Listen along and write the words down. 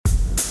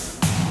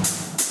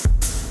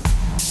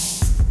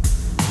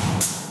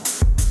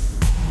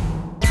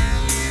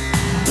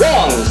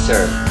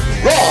answer.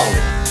 Wrong.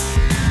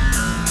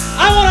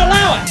 I won't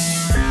allow it.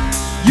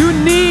 You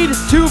need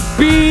to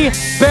be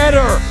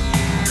better.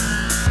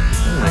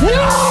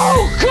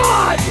 No,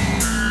 God!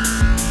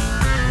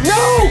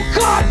 No,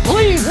 God,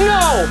 please,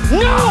 no!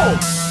 No!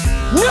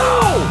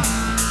 No!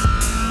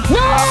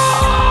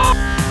 No!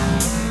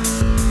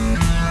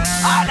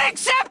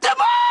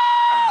 Unacceptable!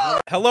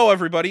 Hello,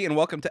 everybody, and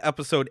welcome to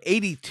episode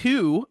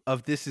 82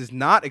 of This Is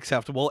Not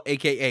Acceptable,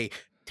 aka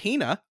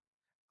Tina.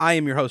 I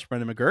am your host,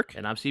 Brendan McGurk.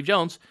 And I'm Steve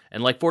Jones.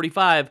 And like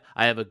 45,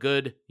 I have a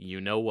good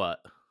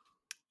you-know-what.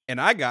 And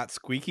I got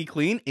squeaky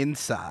clean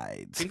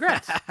insides.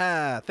 Congrats.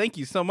 Thank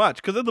you so much.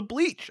 Because of the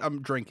bleach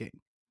I'm drinking.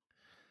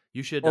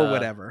 You should... Or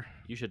whatever.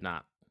 You should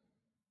not.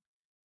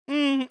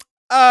 I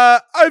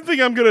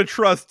think I'm going to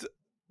trust,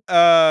 who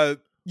are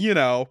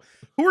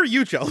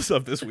you jealous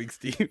of this week,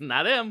 Steve?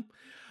 Not him.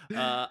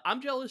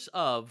 I'm jealous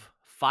of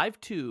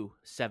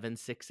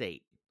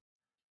 52768.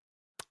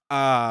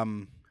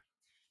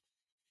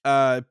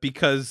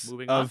 Because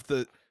Moving of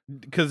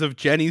because of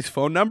Jenny's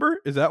phone number?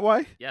 Is that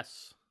why?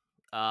 Yes.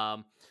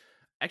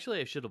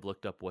 Actually, I should have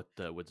looked up what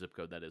zip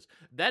code that is.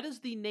 That is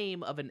the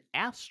name of an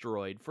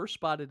asteroid first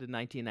spotted in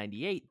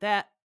 1998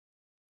 that,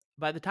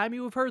 by the time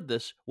you have heard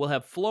this, will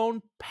have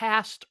flown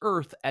past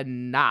Earth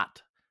and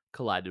not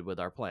collided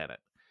with our planet.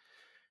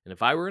 And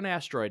if I were an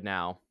asteroid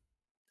now,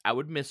 I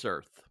would miss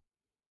Earth.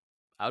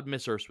 I would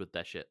miss Earth with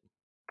that shit.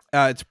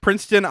 It's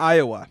Princeton,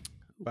 Iowa,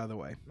 by the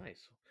way.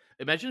 Nice.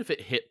 Imagine if it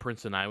hit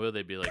Princeton, Iowa,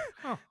 they'd be like,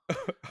 "Oh, all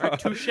right,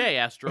 touche,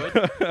 asteroid."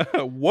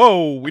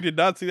 Whoa, we did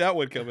not see that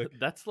one coming.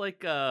 That's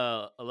like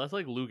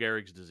Lou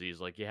Gehrig's disease.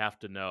 Like, you have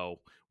to know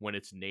when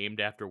it's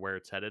named after where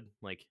it's headed.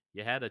 Like,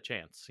 you had a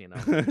chance, you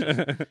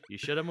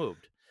should have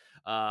moved.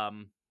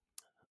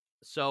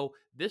 So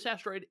this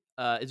asteroid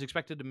is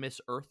expected to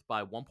miss Earth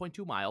by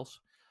 1.2 miles.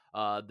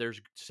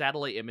 There's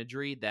satellite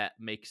imagery that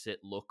makes it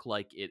look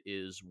like it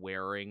is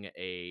wearing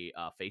a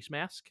face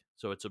mask.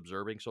 So it's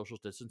observing social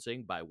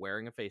distancing by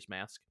wearing a face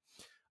mask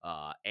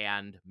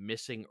and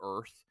missing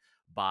Earth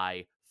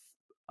by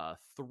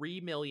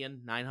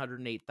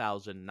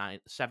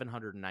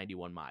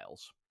 3,908,791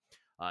 miles.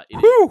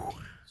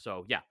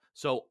 So, yeah.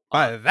 So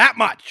By that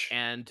much.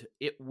 And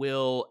it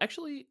will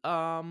actually...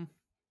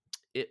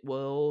 It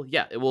will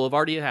have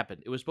already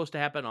happened. It was supposed to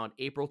happen on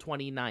April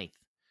 29th,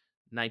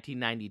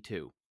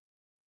 1992.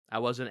 I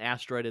was an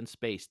asteroid in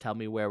space. Tell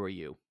me, where were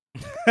you?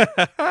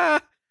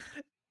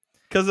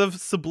 Because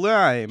of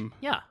Sublime.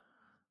 Yeah.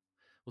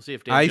 We'll see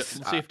if Dan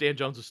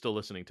Jones is still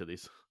listening to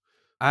these.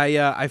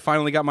 I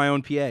finally got my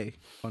own PA.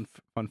 Fun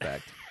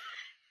fact.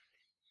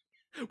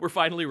 We're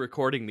finally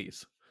recording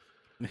these.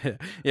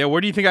 Yeah, where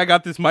do you think I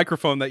got this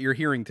microphone that you're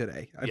hearing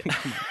today?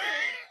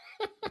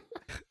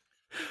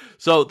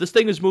 So this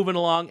thing is moving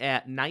along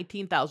at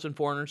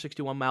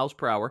 19,461 miles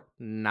per hour.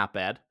 Not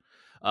bad.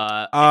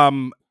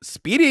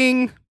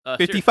 Speeding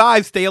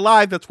 55, stay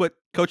alive. That's what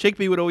Coach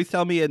Higby would always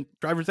tell me in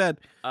driver's ed.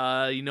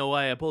 You know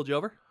why I pulled you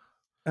over?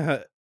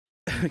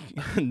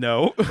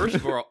 No. First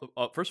of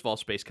all,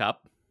 Space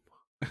Cop.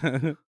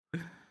 Oh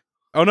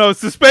no,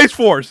 it's the Space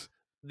Force.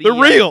 They're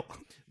real.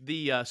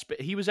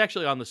 He was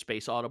actually on the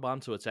space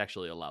Autobahn, so it's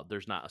actually allowed.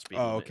 There's not a speed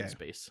limit in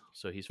space,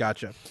 so he's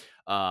gotcha.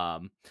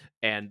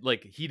 And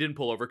like, he didn't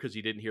pull over because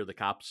he didn't hear the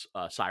cops'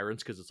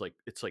 sirens, because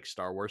it's like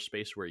Star Wars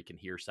space where you can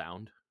hear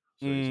sound.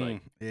 So he's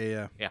like,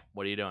 yeah.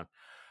 What are you doing?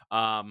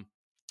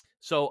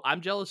 So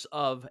I'm jealous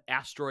of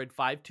asteroid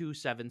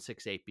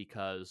 52768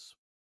 because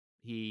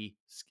he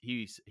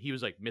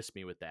was like, miss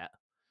me with that.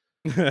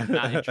 I'm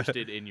not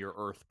interested in your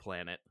Earth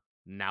planet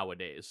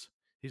nowadays.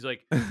 He's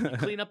like, you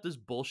clean up this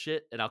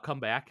bullshit and I'll come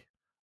back.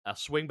 I'll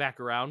swing back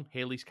around,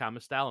 Haley's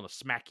Comet style, and I'll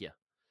smack you.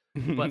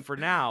 But for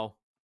now,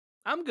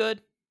 I'm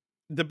good.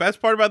 The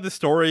best part about the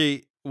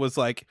story was,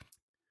 like,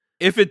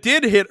 if it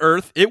did hit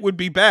Earth, it would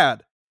be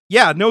bad.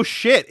 Yeah, no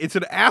shit. It's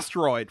an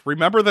asteroid.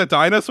 Remember the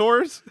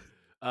dinosaurs?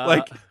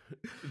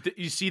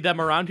 You see them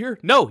around here?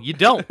 No, you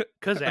don't,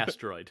 because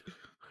asteroid.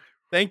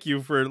 Thank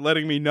you for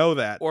letting me know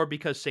that. Or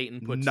because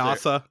Satan puts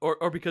NASA,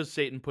 or because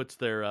Satan puts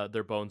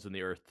their bones in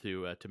the earth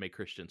to make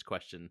Christians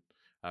question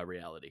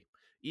reality.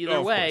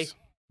 Either way,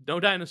 no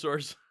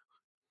dinosaurs.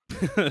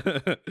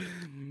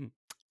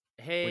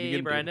 Hey,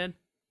 Brandon.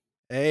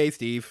 Hey,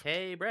 Steve.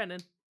 Hey,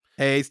 Brandon.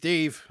 Hey,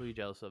 Steve. Who are you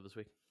jealous of this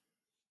week?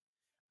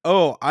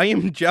 Oh, I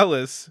am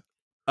jealous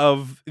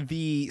of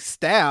the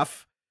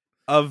staff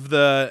of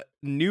the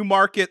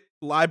Newmarket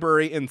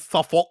Library in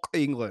Suffolk,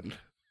 England.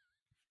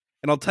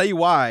 And I'll tell you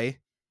why.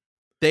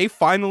 They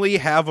finally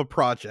have a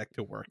project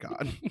to work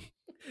on.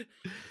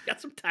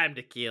 Got some time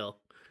to kill.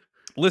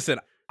 Listen,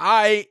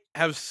 I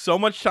have so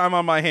much time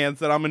on my hands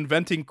that I'm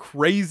inventing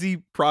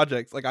crazy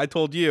projects. Like I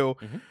told you,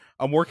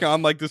 I'm working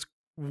on like this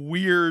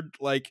weird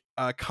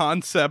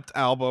concept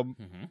album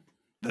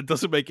that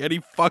doesn't make any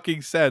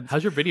fucking sense.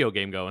 How's your video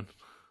game going,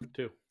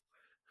 too?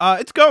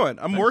 It's going.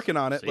 I'm Nice. working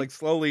on it, See? like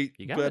slowly,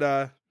 You got but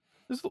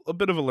there's a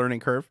bit of a learning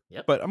curve.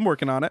 Yep. But I'm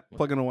working on it,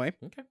 plugging away.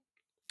 Okay.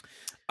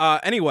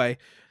 Anyway,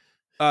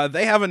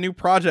 they have a new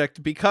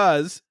project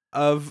because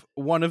of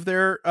one of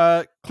their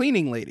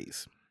cleaning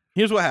ladies.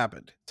 here's what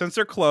happened. Since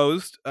they're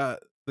closed, the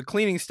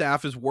cleaning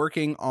staff is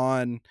working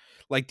on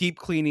like deep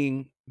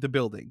cleaning the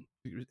building.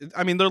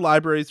 I mean, their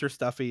libraries are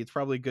stuffy. It's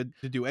probably good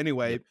to do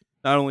anyway, Yep.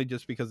 not only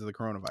just because of the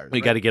coronavirus. We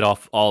right? got to get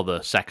off all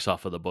the sex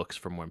off of the books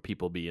from when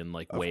people being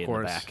like Of way in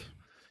course. the back,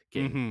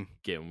 getting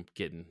Mhm.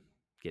 getting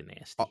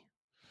nasty.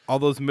 All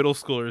those middle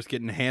schoolers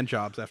getting hand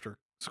jobs after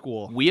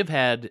school. We have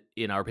had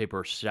in our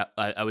paper,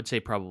 I would say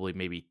probably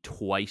maybe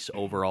twice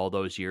over all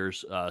those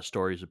years,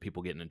 stories of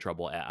people getting in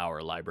trouble at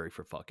our library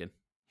for fucking.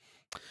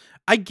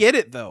 I get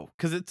it though,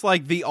 because it's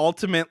like the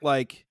ultimate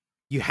like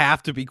you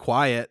have to be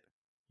quiet.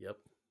 Yep.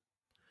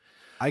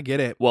 I get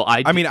it. Well,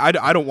 I mean, I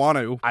don't want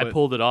to. I but-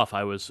 pulled it off.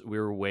 We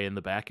were way in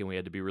the back and we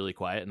had to be really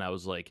quiet. And I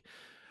was like,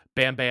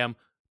 bam, bam,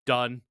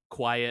 done,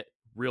 quiet,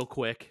 real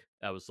quick.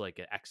 I was like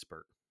an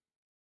expert.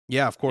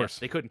 Yeah, of Yeah, course.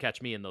 they couldn't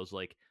catch me in those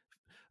like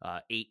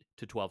 8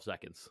 to 12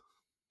 seconds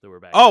that were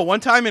back. Oh, one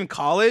time in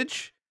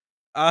college,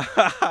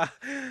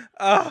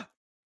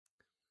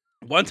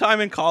 one time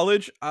in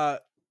college,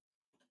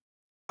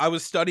 I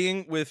was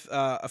studying with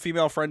a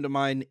female friend of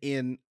mine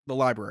in the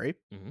library.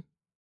 Mhm.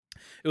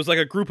 It was like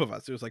a group of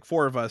us. It was like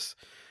 4 of us.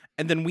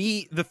 And then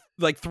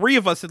like 3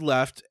 of us had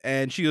left,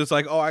 and she was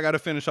like, "Oh, I got to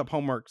finish up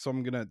homework, so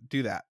I'm going to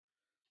do that."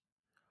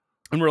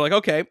 And we're like,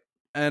 "Okay."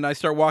 And I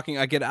start walking.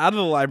 I get out of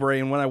the library,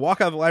 and when I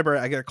walk out of the library,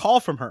 I get a call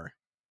from her.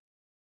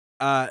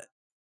 And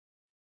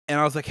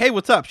I was like, "Hey,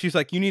 what's up?" She's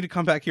like, "You need to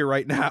come back here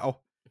right now."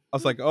 I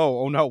was like,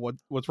 "Oh no,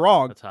 what's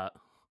wrong?" That's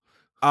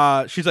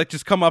hot. She's like,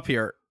 "Just come up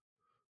here."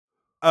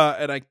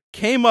 And I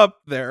came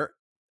up there,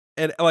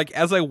 and like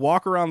as I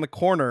walk around the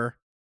corner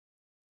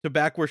to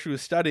back where she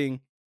was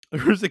studying,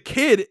 there was a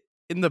kid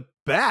in the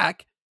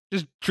back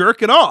just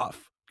jerking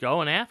off,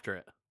 Going after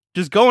it.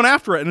 just going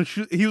after it, and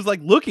he was like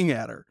looking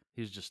at her.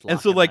 He's just And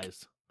so, locking like,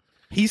 eyes.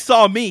 He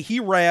saw me, he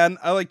ran.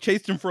 I like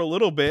chased him for a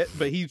little bit,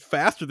 but he's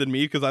faster than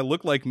me because I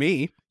look like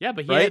me. Yeah,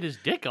 but he right? had his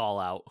dick all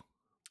out.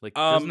 Like,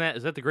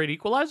 is that the Great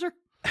Equalizer?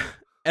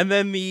 And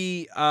then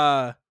the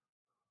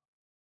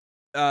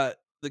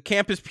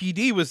campus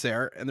PD was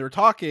there, and they were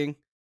talking.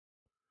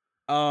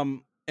 And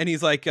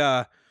he's like,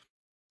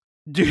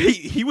 dude,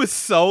 he was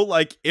so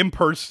like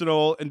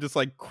impersonal and just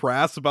like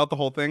crass about the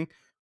whole thing.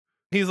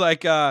 He's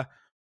like, I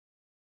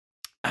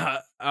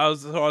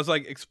was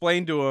like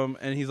explain to him,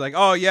 and he's like,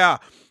 "Oh yeah,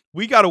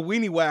 we got a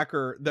weenie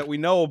whacker that we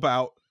know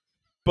about,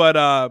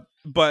 but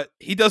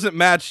he doesn't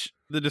match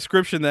the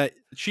description that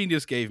she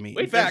just gave me."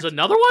 Wait, In fact, there's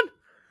another one?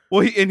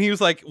 well, he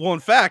was like, "Well, in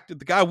fact,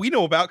 the guy we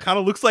know about kind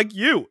of looks like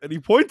you," and he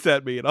points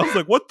at me, and I was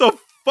like, "What the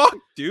fuck,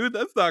 dude?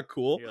 That's not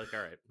cool." You're like, all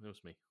right, it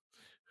was me.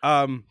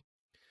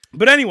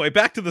 But anyway,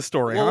 back to the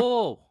story,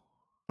 Whoa.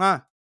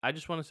 huh? I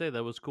just want to say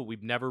that was cool.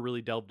 We've never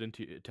really delved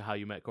into how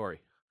you met Corey.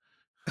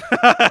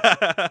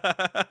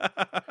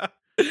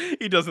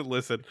 He doesn't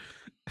listen.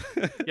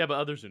 Yeah, but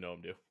others who know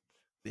him do.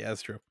 Yeah,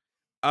 that's true.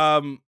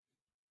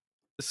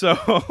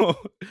 So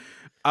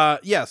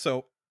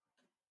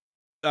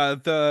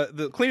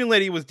the cleaning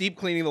lady was deep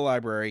cleaning the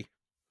library,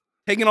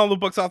 taking all the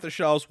books off the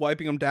shelves,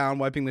 wiping them down,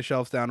 wiping the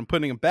shelves down, and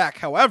putting them back.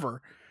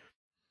 However,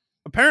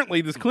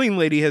 apparently this cleaning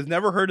lady has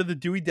never heard of the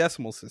Dewey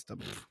Decimal System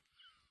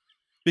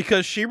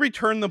because she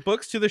returned the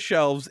books to the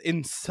shelves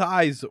in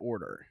size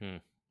order.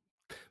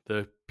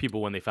 The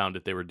people, when they found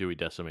it, they were Dewey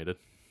decimated.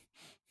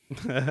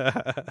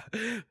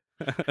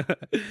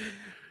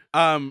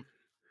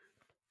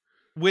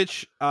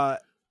 Which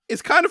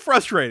is kind of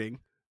frustrating.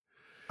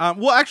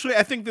 Well, actually,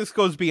 I think this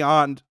goes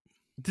beyond.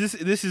 This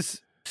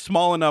is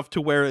small enough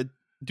to where a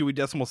Dewey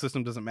Decimal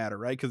System doesn't matter,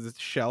 right? Because it's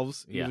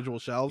shelves, Yeah. individual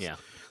shelves. Yeah.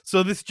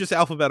 So this is just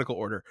alphabetical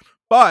order.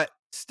 But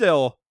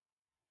still,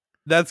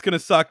 that's gonna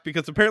suck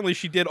because apparently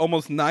she did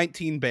almost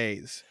 19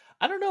 bays.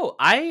 I don't know.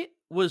 I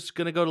was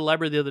going to go to the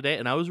library the other day,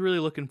 and I was really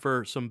looking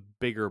for some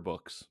bigger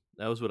books.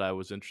 That was what I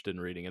was interested in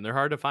reading, and they're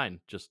hard to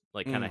find, just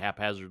like kind of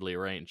haphazardly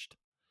arranged.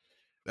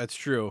 That's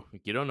true.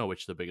 Like, you don't know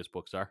which the biggest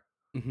books are.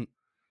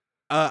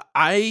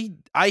 I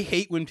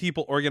hate when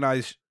people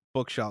organize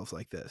bookshelves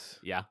like this.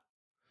 Yeah.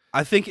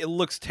 I think it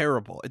looks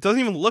terrible. It doesn't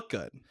even look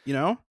good, you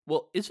know?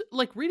 Well, is it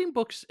like reading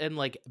books and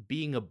like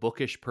being a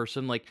bookish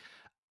person? Like,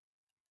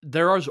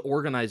 there is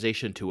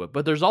organization to it,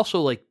 but there's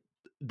also like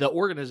the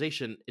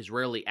organization is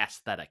rarely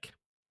aesthetic.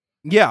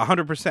 Yeah,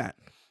 100%.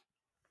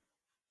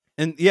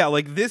 And yeah,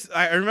 like this,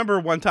 I remember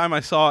one time I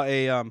saw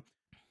a,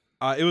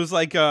 it was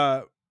like,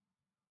 I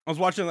was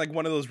watching like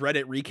one of those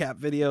Reddit recap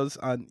videos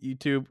on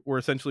YouTube where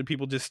essentially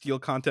people just steal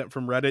content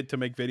from Reddit to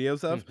make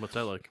videos of. What's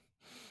that like?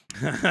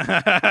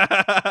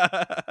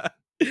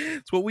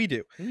 It's what we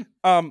do.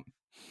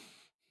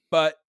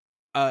 But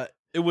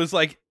it was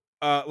like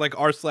r/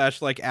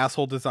 like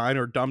asshole design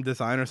or dumb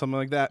design or something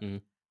like that.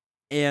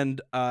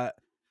 And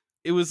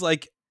it was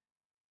like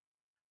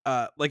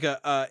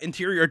a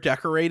interior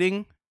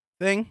decorating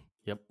thing.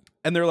 Yep.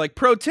 And they're like,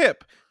 pro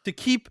tip to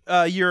keep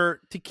your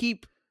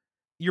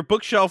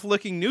bookshelf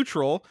looking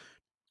neutral,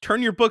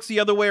 turn your books the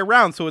other way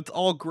around so it's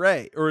all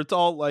gray or it's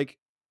all like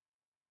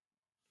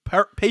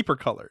paper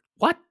colored.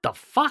 What the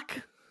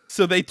fuck?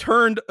 So they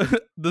turned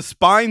the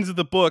spines of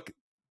the book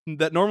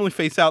that normally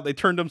face out, they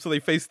turned them so they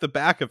face the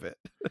back of it.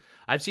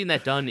 I've seen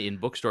that done in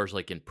bookstores,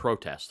 like in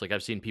protest. Like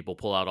I've seen people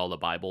pull out all the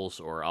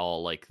Bibles or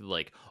all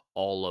like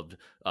all of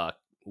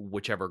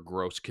whichever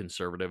gross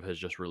conservative has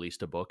just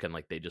released a book, and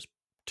like they just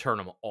turn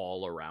them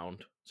all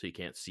around so you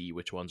can't see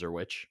which ones are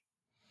which.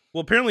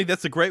 Well, apparently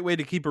that's a great way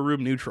to keep a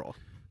room neutral.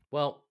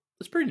 Well,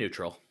 it's pretty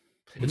neutral.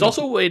 It's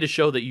also a way to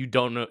show that you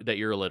don't know that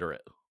you're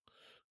illiterate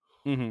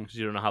because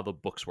you don't know how the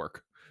books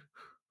work.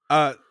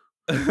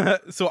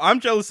 So I'm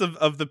jealous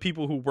of the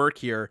people who work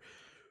here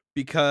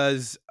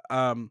because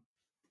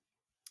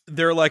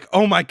they're like,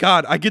 oh my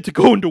god, I get to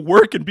go into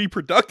work and be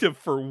productive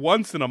for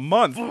once in a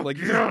month. Like,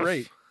 this is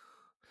great.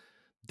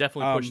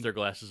 Definitely pushed their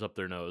glasses up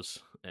their nose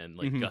and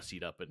like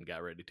gussied up and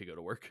got ready to go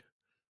to work.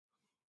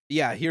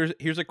 Yeah,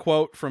 here's a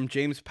quote from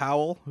James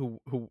Powell,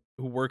 who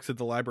works at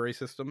the library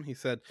system. He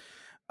said,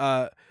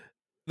 "The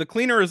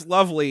cleaner is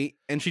lovely,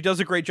 and she does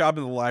a great job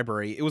in the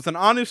library. It was an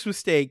honest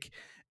mistake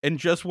and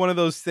just one of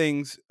those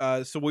things,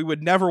 so we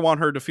would never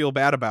want her to feel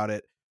bad about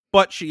it,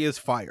 but she is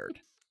fired."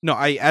 No,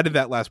 I added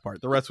that last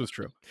part. The rest was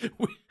true.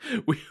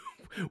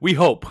 we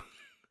hope.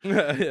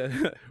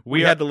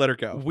 We had to let her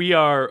go. We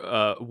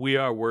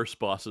are worse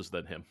bosses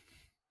than him.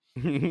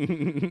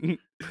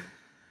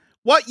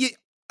 What,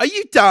 are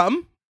you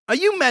dumb? Are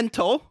you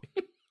mental?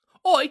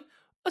 Oi,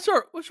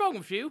 what's wrong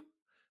with you?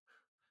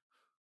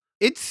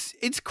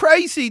 It's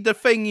crazy the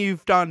thing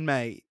you've done,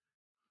 mate.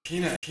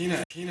 Peanut.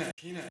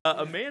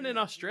 A man in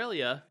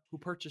Australia who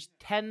purchased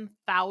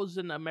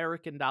 10,000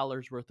 American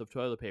dollars worth of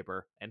toilet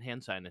paper and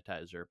hand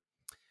sanitizer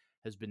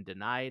has been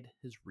denied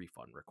his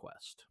refund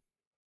request.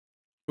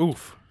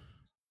 Oof.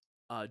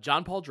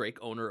 John Paul Drake,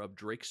 owner of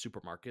Drake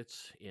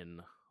Supermarkets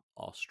in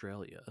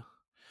Australia,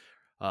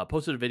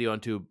 posted a video on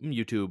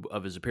YouTube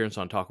of his appearance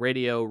on talk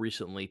radio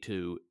recently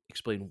to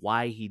explain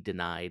why he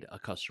denied a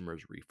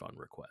customer's refund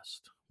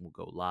request. We'll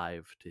go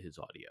live to his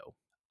audio.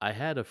 I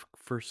had a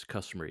first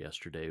customer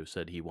yesterday who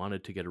said he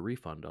wanted to get a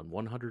refund on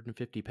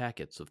 150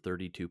 packets of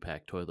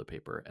 32-pack toilet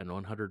paper and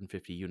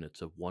 150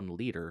 units of 1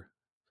 liter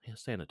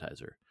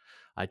sanitizer.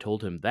 I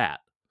told him that,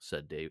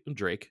 said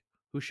Drake,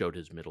 who showed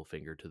his middle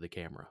finger to the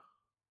camera.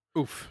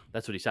 Oof.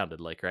 That's what he sounded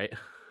like, right?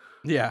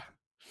 Yeah.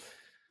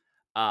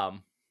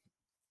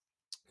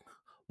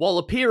 While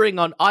appearing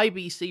on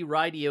IBC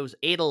Radio's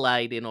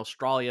Adelaide in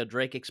Australia,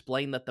 Drake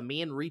explained that the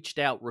man reached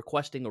out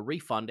requesting a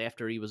refund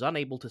after he was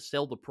unable to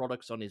sell the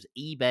products on his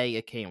eBay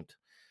account.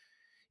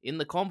 In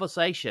the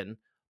conversation,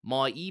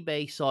 my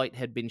eBay site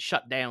had been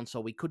shut down, so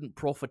we couldn't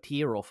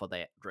profiteer off of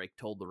that, Drake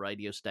told the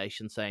radio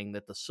station, saying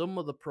that the sum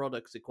of the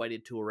products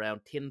equated to around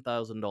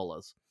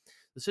 $10,000.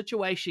 The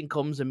situation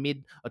comes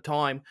amid a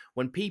time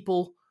when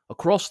people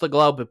across the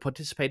globe have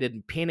participated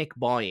in panic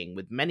buying,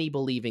 with many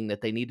believing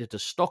that they needed to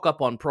stock up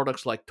on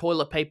products like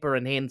toilet paper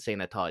and hand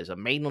sanitizer,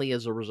 mainly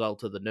as a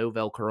result of the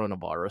novel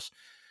coronavirus,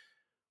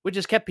 which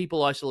has kept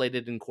people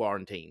isolated and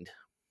quarantined.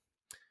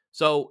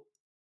 So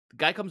the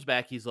guy comes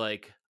back, he's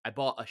like, I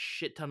bought a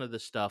shit ton of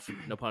this stuff,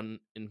 no pun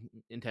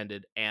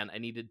intended, and I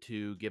needed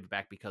to give it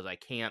back because I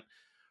can't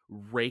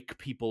rake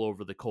people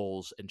over the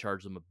coals and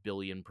charge them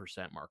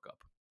 1,000,000,000% markup.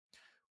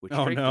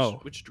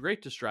 Which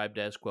Drake described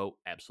as, quote,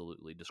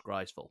 absolutely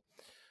disgraceful.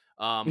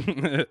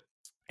 And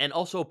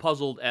also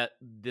puzzled at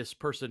this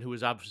person who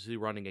is obviously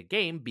running a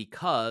game,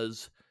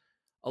 because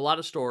a lot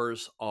of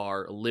stores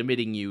are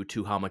limiting you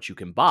to how much you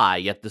can buy,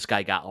 yet this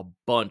guy got a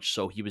bunch,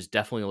 so he was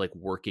definitely like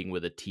working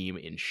with a team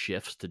in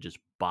shifts to just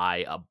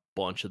buy a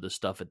bunch of the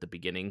stuff at the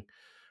beginning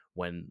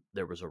when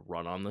there was a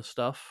run on this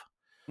stuff.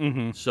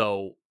 Mm-hmm.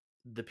 So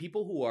the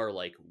people who are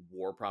like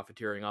war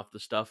profiteering off the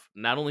stuff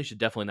not only should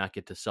definitely not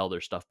get to sell their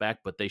stuff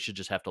back, but they should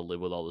just have to live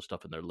with all the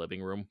stuff in their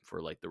living room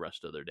for like the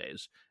rest of their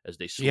days as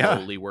they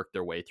slowly work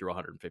their way through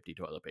 150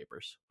 toilet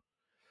papers.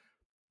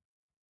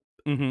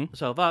 Mm-hmm.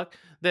 So fuck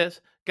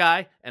this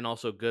guy, and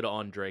also good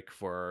on Drake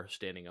for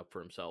standing up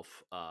for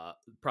himself.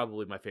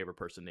 Probably my favorite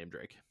person named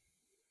Drake.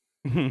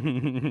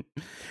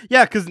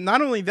 Yeah, because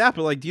not only that,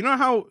 but like, do you know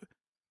how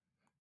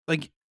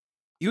like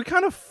you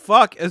kind of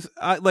fuck as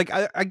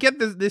I get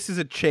this is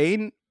a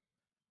chain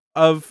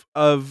of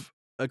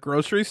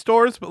grocery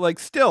stores, but like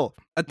still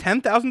a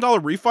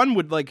 $10,000 refund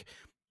would like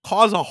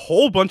cause a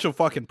whole bunch of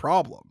fucking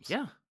problems.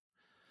 Yeah,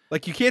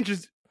 like you can't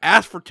just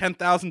ask for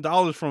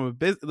 $10,000 from a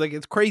business. Like,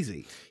 it's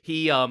crazy.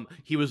 He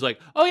was like,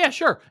 oh yeah,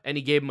 sure, and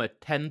he gave him a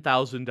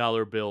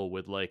 $10,000 bill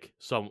with like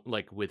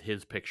with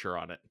his picture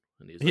on it.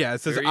 And he's like, yeah,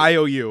 it says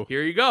IOU.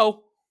 Here you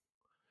go.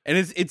 And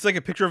it's like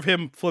a picture of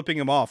him flipping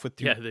him off with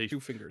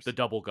two fingers. The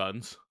double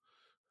guns.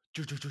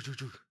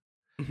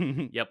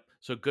 Yep.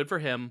 So good for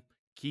him.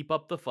 Keep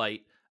up the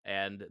fight,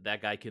 and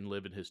that guy can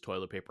live in his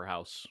toilet paper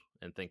house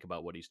and think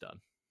about what he's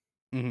done.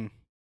 Mm-hmm.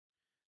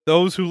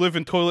 Those who live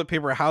in toilet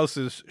paper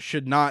houses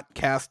should not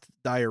cast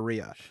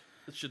diarrhea.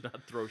 Should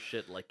not throw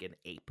shit like an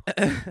ape.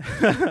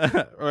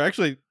 Or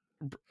actually,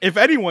 if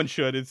anyone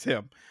should, it's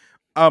him.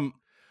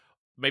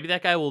 Maybe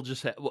that guy will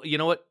just well, you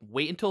know what?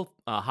 Wait until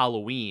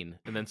Halloween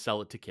and then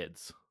sell it to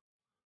kids.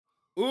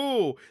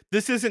 Ooh,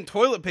 this isn't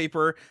toilet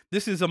paper.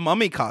 This is a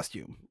mummy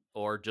costume.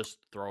 or just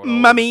throw it over.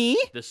 Mummy.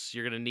 This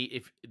you're gonna need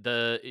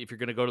if you're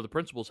gonna go to the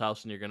principal's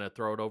house and you're gonna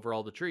throw it over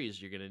all the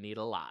trees, you're gonna need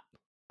a lot.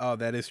 Oh,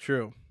 that is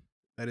true.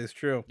 That is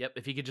true. Yep,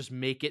 if he could just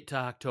make it to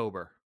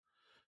October.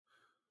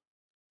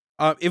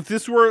 If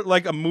this were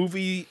like a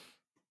movie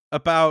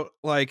about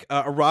like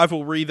a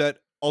rivalry that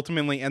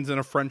ultimately ends in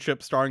a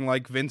friendship starring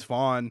like Vince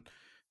Vaughn,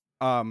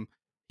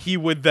 he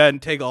would then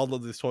take all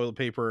of this toilet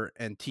paper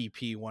and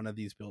TP one of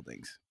these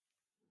buildings.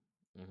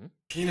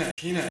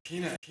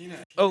 Mm-hmm.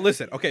 Oh,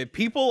 listen. Okay,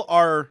 people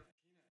are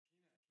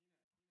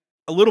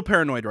a little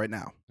paranoid right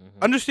now.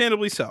 Mm-hmm.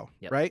 Understandably so,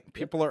 Yep. right? Yep.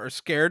 People are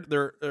scared.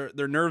 Their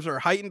nerves are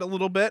heightened a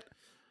little bit.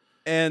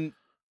 And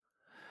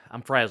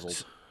I'm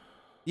frazzled.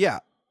 yeah.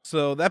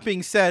 So that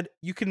being said,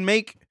 you can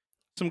make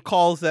some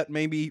calls that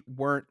maybe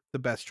weren't the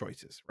best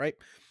choices, right?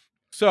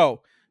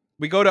 So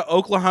we go to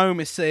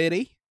Oklahoma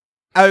City.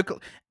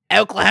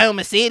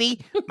 Oklahoma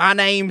City. My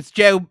name's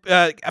Joe.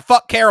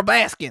 Fuck Carol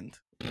Baskins,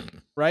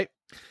 right?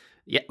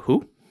 Yeah,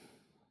 who?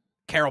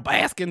 Carol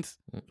Baskins.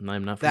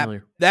 I'm not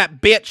familiar.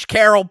 That bitch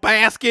Carol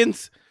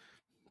Baskins.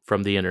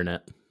 From the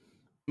internet.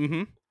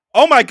 Mm-hmm.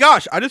 Oh my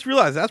gosh! I just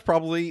realized that's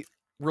probably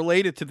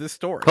related to this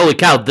story. Holy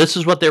cow! This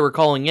is what they were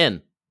calling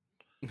in.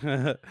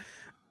 Oh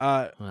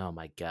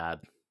my god.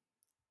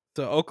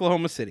 So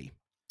Oklahoma City.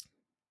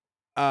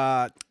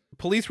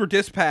 Police were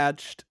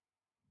dispatched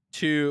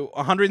to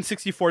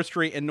 164th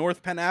Street and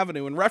North Penn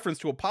Avenue in reference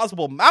to a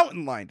possible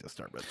mountain lion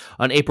disturbance.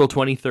 On April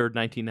 23rd,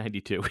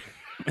 1992.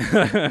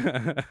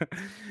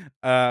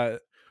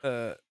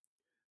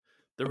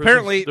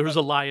 Apparently, there was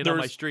a lion there on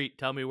my was- street.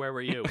 Tell me, where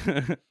were you?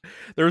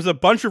 There was a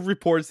bunch of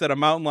reports that a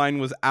mountain lion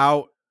was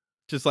out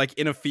just like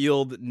in a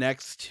field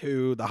next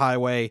to the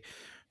highway.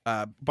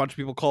 A bunch of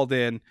people called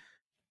in.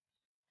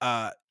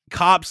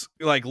 Cops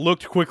like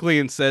looked quickly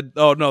and said,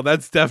 "Oh no,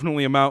 that's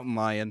definitely a mountain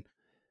lion."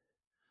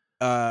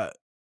 A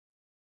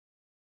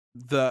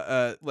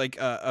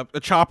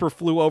chopper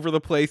flew over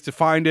the place to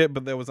find it,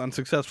 but that was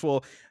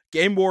unsuccessful.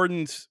 Game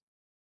wardens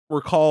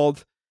were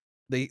called.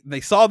 They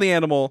saw the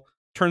animal.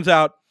 Turns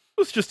out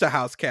it was just a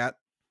house cat.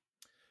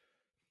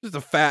 Just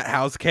a fat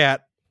house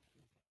cat.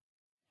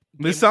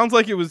 This sounds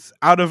like it was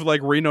out of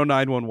like Reno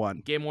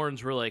 911. Game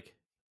wardens were like,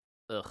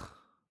 "Ugh,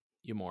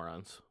 you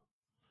morons."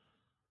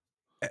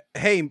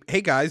 Hey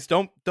guys,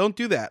 don't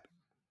do that.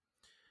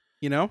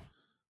 You know?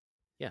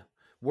 Yeah.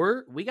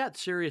 We got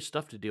serious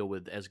stuff to deal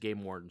with as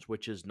game wardens,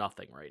 which is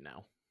nothing right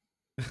now.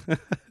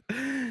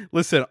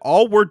 Listen,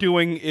 all we're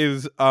doing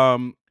is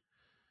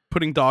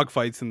putting dog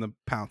fights in the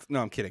pounds.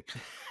 No, I'm kidding.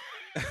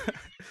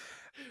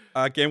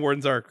 Game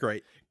wardens are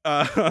great.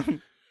 So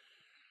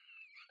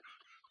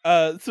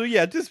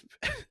yeah, just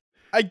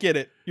I get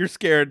it. You're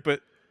scared,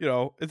 but you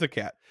know, it's a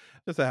cat.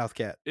 It's a house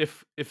cat.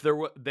 If there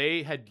were,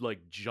 they had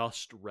like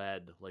just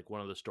read like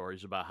one of the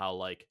stories about how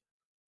like,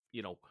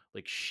 you know,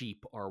 like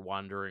sheep are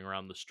wandering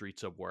around the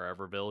streets of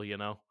whereverville, you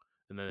know,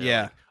 and then they're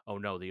Yeah. like, oh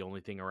no, the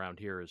only thing around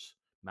here is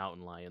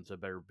mountain lions. I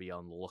better be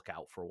on the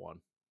lookout for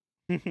one.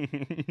 There's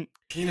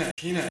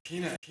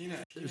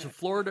a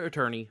Florida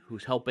attorney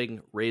who's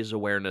helping raise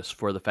awareness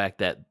for the fact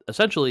that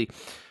essentially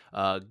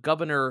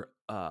Governor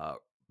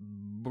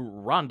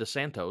Ron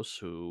DeSantis,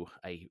 who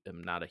I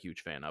am not a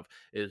huge fan of,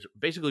 is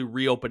basically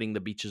reopening the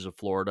beaches of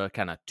Florida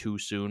kind of too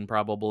soon,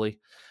 probably.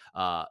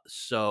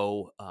 It's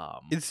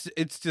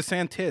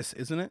DeSantis,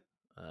 isn't it?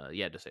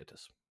 Yeah,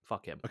 DeSantis.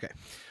 Fuck him. Okay.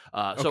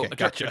 So Okay,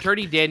 gotcha.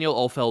 Attorney Daniel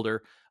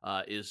Ohlfelder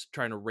is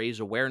trying to raise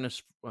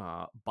awareness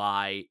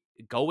by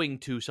going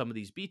to some of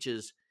these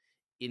beaches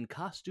in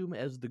costume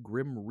as the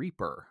Grim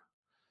Reaper.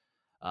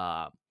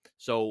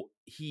 So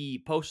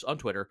he posts on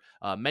Twitter,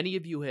 many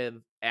of you have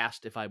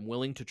asked if I'm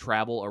willing to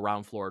travel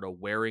around Florida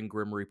wearing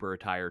Grim Reaper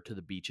attire to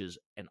the beaches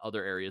and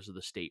other areas of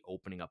the state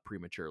opening up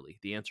prematurely.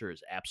 The answer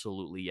is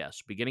absolutely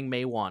yes. Beginning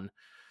May 1,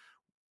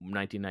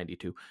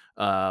 1992,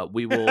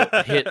 we will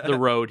hit the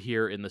road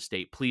here in the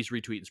state. Please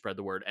retweet and spread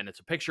the word. And it's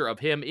a picture of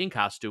him in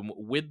costume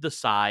with the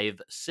scythe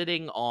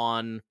sitting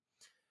on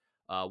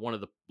one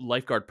of the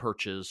lifeguard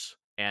perches,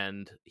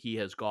 and he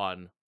has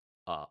gone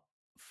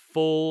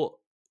full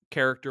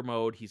character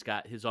mode. He's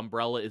got his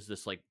umbrella is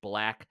this like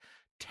black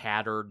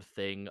tattered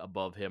thing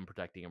above him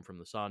protecting him from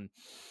the sun,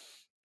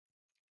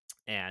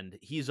 and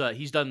he's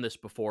done this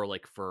before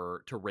like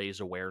to raise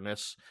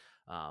awareness,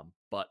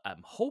 but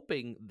I'm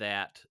hoping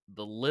that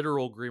the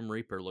literal Grim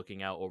Reaper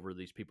looking out over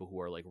these people who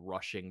are like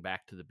rushing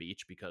back to the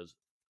beach, because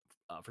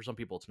for some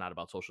people it's not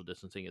about social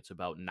distancing, it's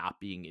about not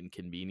being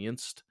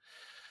inconvenienced.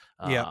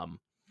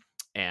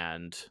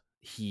 And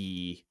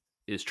he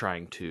is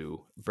trying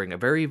to bring a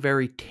very,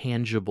 very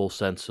tangible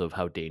sense of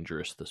how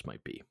dangerous this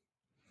might be.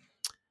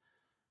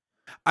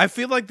 I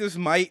feel like this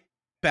might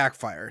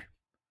backfire.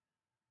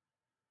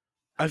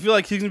 I feel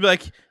like he's gonna be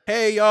like,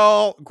 "Hey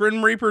y'all,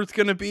 Grim Reaper's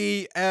gonna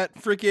be at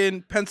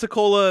freaking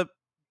Pensacola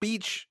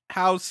Beach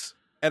House,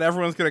 and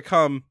everyone's gonna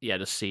come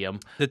to see him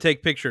to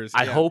take pictures."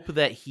 I Yeah. hope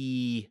that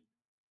he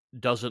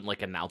doesn't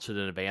like announce it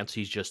in advance.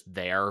 He's just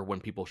there when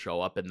people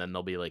show up, and then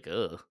they'll be like,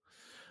 "Ugh."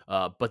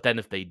 But then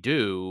if they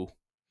do,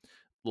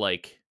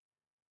 like,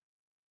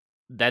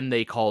 then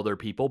they call their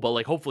people, but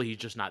like hopefully he's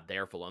just not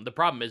there for long. The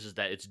problem is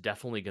that it's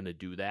definitely going to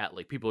do that.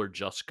 Like people are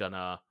just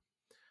gonna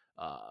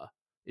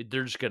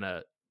they're just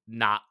gonna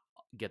not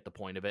get the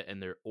point of it,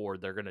 and they're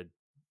gonna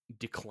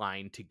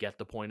decline to get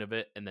the point of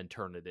it and then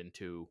turn it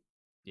into,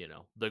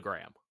 the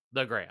gram.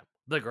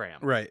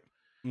 Right.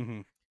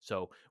 Mm-hmm.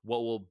 So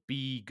what will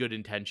be good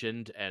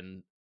intentioned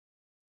and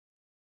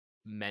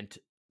meant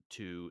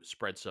to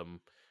spread some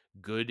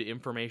good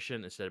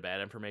information instead of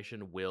bad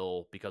information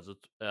will, because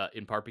it's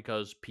in part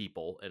because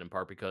people and in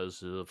part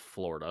because of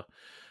Florida,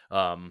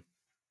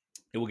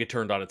 it will get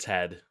turned on its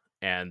head,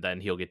 and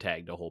then he'll get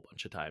tagged a whole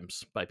bunch of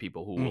times by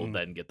people who will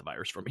then get the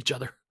virus from each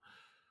other.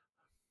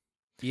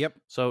 Yep.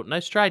 So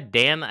nice try,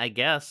 Dan, I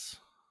guess.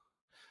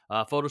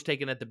 Photos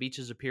taken at the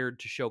beaches appeared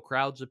to show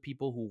crowds of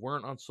people who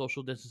weren't on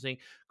social distancing,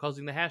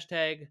 causing the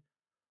hashtag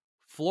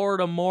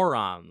Florida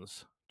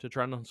morons to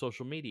trend on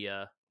social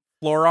media.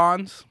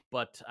 Florons.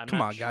 But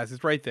Come on, guys,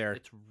 it's right there.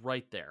 It's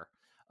right there.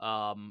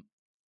 But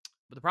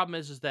the problem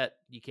is that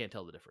you can't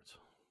tell the difference.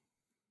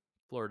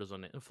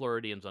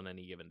 Floridians on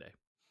any given day.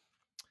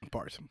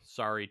 Bars.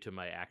 Sorry to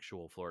my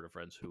actual Florida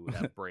friends who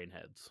have brain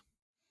heads.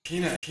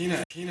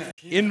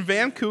 In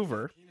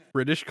Vancouver,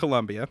 British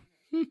Columbia.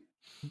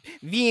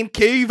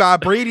 Vancouver,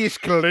 British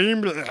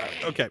Columbia.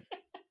 Okay.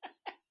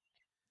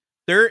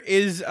 There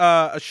is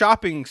a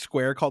shopping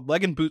square called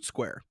Leg and Boot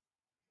Square,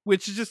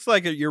 which is just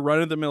like your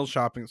run-of-the-mill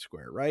shopping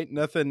square, right?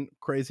 Nothing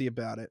crazy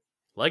about it.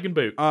 Leg and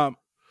boot.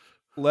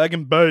 Leg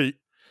and boot.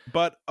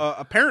 But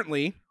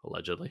allegedly,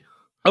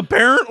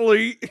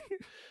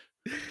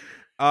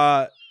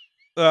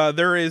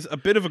 there is a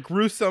bit of a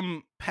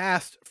gruesome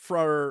past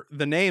for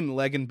the name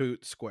Leg and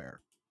Boot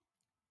Square.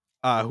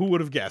 Who would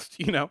have guessed,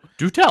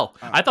 Do tell.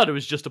 I thought it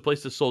was just a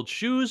place that sold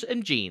shoes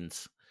and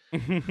jeans.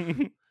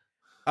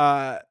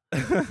 No.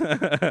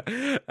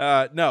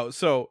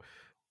 So,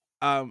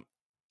 the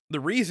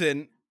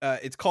reason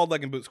it's called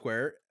Leg and Boot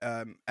Square,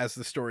 as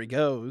the story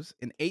goes,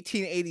 in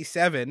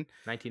 1887,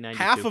 1992.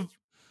 half of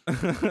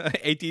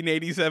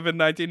 1887,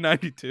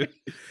 1992,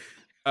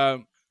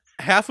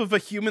 half of a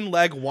human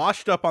leg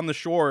washed up on the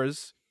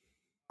shores,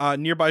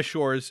 nearby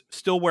shores,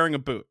 still wearing a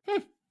boot.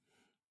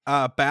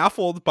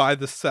 Baffled by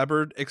the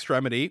severed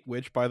extremity,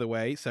 which, by the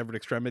way, Severed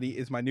Extremity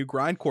is my new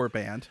grindcore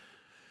band.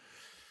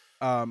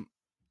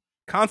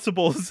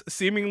 Constables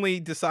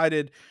seemingly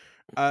decided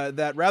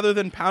that rather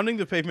than pounding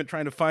the pavement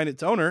trying to find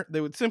its owner,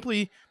 they would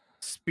simply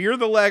spear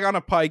the leg on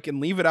a pike and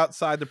leave it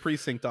outside the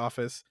precinct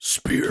office.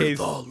 Spear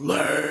the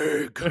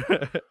leg.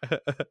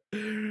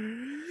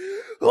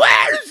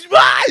 Where's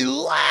my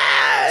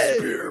leg?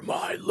 Spear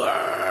my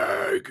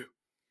leg.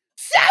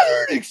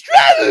 Severed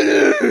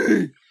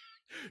Extremity.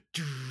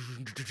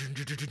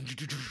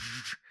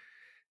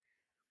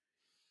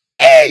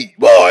 Eat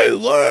my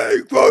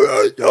leg for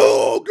the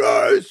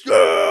longest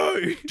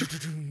day.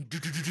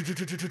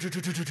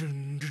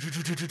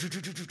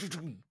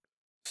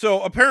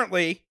 So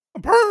apparently,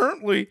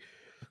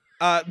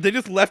 they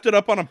just left it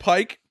up on a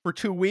pike for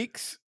 2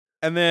 weeks,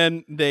 and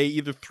then they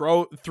either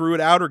threw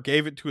it out or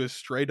gave it to a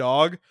stray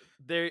dog.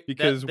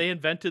 Because they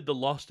invented the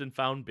lost and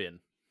found bin.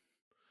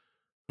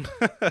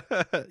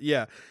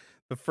 Yeah,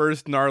 the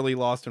first gnarly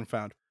lost and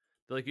found.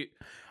 They're like,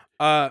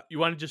 you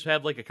want to just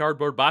have like a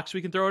cardboard box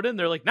we can throw it in?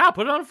 They're like, nah,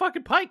 put it on a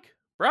fucking pike,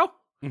 bro.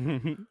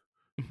 All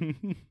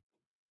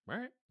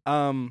right.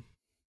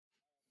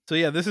 So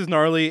yeah, this is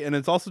gnarly, and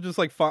it's also just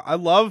like fun. I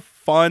love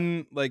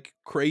fun, like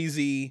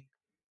crazy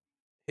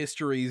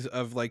histories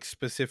of like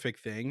specific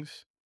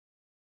things.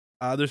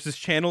 There's this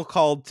channel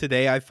called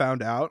Today I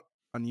Found Out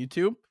on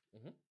YouTube.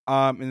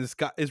 And this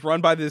guy is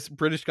run by this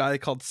British guy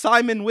called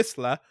Simon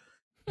Whistler,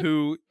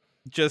 who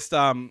just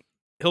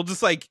he'll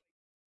just like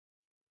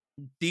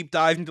deep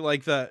dive into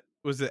like the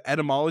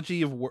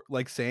etymology of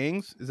like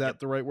sayings. Is that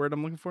the right word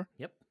I'm looking for?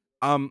 Yep.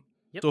 So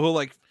he'll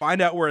like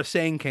find out where a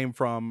saying came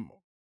from,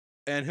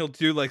 and he'll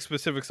do like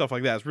specific stuff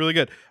like that. It's really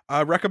good.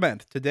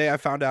 Recommend Today I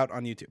Found Out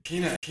on YouTube.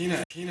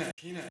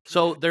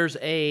 So there's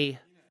a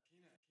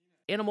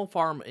animal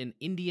farm in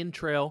Indian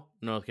Trail,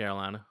 North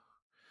Carolina,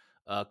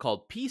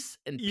 called Peace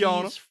and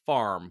Peas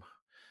Farm,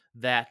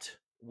 that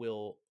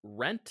will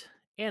rent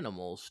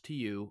animals to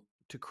you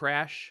to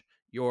crash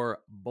your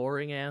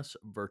boring ass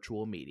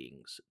virtual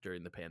meetings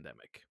during the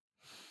pandemic.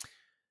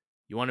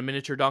 You want a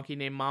miniature donkey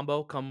named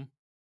Mambo come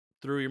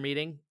through your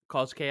meeting,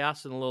 cause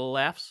chaos and a little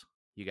laughs?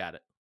 You got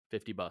it.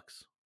 $50,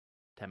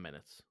 10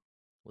 minutes.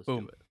 Let's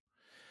do it.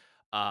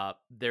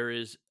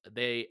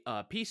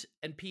 Peace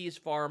and Peas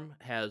Farm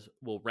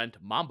will rent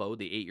Mambo,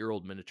 the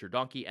 8-year-old miniature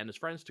donkey, and his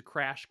friends to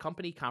crash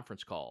company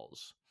conference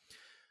calls.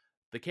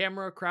 The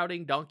camera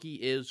crowding donkey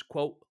is,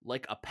 quote,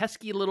 like a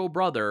pesky little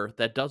brother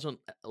that doesn't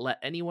let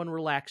anyone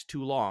relax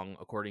too long,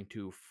 according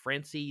to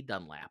Francie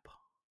Dunlap.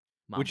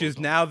 Which is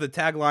now the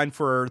tagline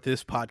for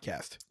this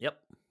podcast. Yep.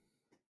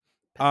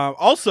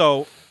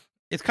 Also,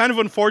 it's kind of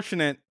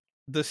unfortunate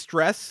the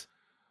stress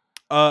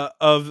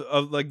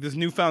of like this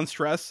newfound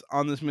stress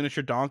on this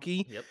miniature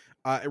donkey. Yep.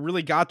 It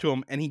really got to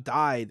him, and he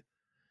died.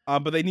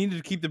 But they needed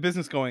to keep the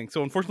business going,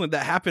 so unfortunately,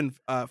 that happened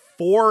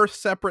 4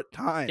 separate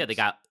times. Yeah, they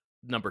got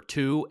number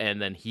 2,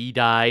 and then he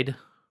died.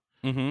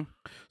 Mm-hmm.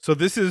 So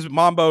this is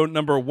Mambo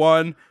number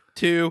 1,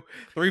 2,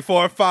 3,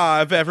 4,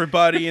 5.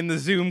 Everybody in the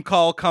Zoom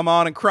call, come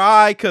on and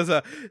cry, cause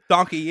a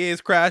donkey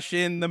is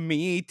crashing the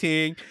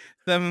meeting.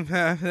 A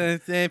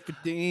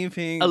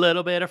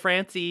little bit of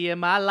Francie in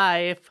my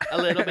life,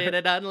 a little bit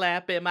of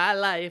Dunlap in my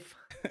life,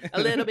 a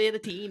little bit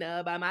of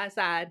Tina by my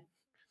side.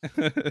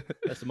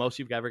 That's the most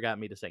you've ever gotten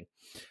me to sing.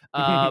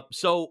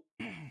 So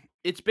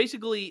it's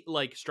basically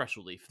like stress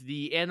relief.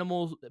 The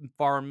animal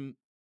farm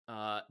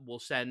will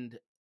send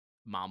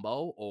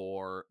Mambo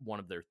or one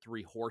of their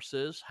 3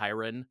 horses,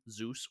 Hiram,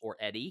 Zeus, or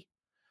Eddie,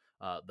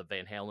 the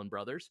Van Halen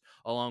brothers,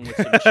 along with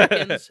some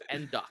chickens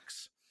and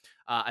ducks.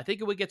 I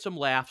think it would get some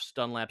laughs,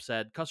 Dunlap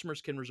said.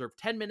 Customers can reserve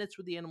 10 minutes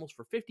with the animals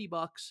for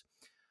 $50,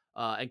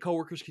 and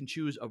coworkers can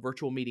choose a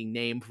virtual meeting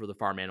name for the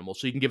farm animal,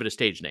 so you can give it a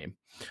stage name.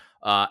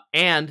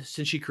 And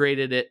since she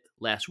created it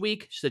last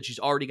week, she said she's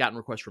already gotten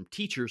requests from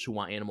teachers who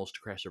want animals to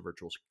crash their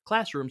virtual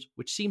classrooms,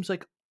 which seems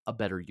like a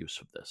better use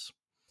of this.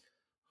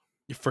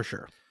 For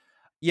sure.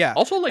 Yeah.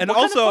 Also, like, and what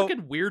also, kind of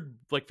fucking weird,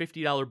 like,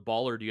 $50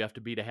 baller do you have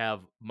to have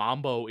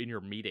Mambo in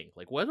your meeting?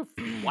 Like, why?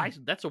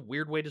 That's a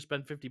weird way to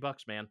spend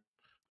 $50, man.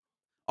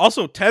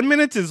 Also, 10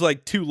 minutes is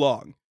like too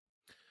long.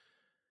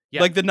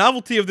 Yeah. Like the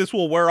novelty of this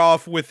will wear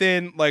off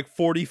within like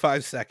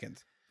 45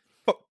 seconds.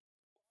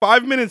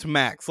 5 minutes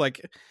max.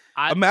 Like,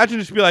 imagine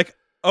just be like,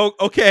 oh,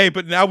 okay,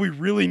 but now we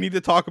really need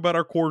to talk about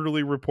our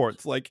quarterly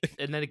reports. Like,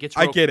 and then it gets,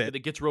 I get it. It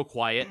gets real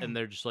quiet, and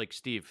they're just like,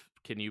 Steve,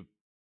 can you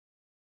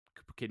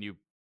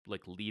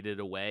like lead it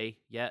away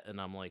yet? And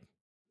I'm like,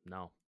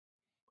 no,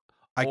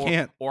 I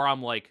can't. Or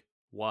I'm like,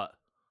 what?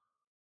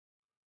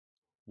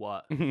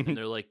 And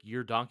they're like,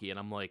 you're Donkey, and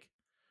I'm like,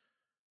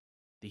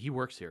 he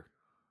works here.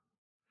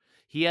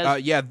 He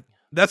has. Yeah,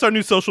 that's our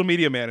new social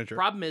media manager.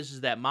 Problem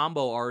is that Mambo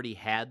already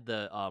had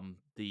the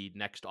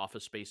next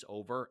office space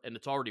over, and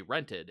it's already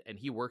rented, and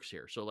he works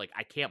here, so like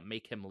I can't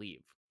make him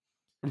leave.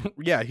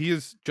 Yeah,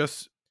 he's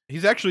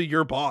actually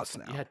your boss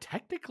now. Yeah,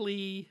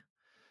 technically,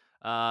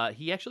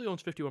 he actually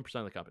owns 51%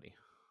 of the company.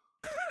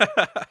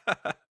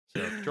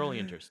 So controlling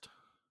interest.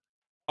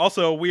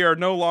 Also, we are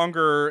no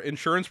longer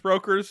insurance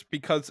brokers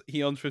because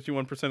he owns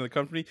 51% of the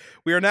company.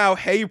 We are now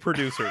hay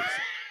producers.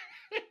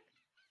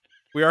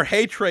 We are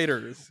hay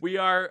traders. We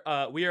are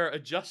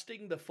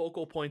adjusting the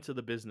focal points of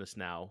the business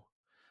now.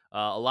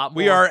 A lot more.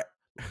 We are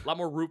a lot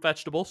more root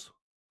vegetables.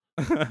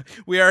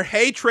 We are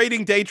hay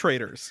trading day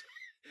traders.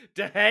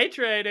 Day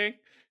trading.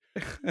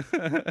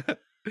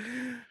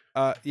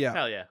 Yeah.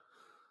 Hell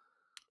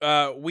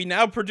yeah. We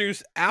now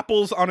produce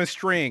apples on a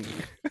string.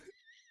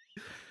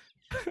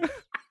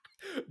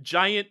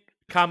 Giant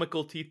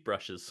comical teeth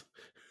brushes.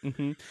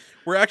 Mm-hmm.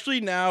 We're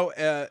actually now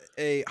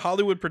a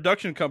Hollywood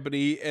production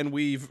company, and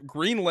we've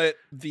greenlit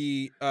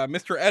the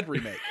Mr. Ed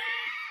remake.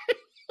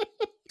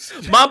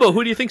 Mambo,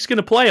 who do you think's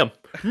gonna play him?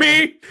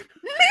 Me.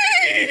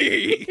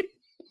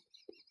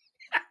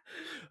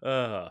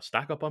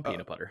 Stock up on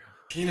peanut butter.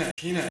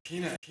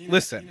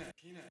 Listen,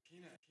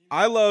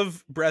 I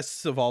love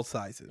breasts of all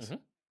sizes.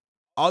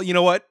 Mm-hmm. You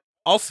know what?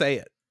 I'll say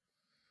it.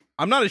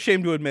 I'm not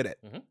ashamed to admit it.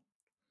 Mm-hmm.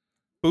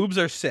 Boobs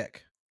are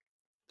sick.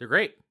 They're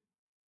great.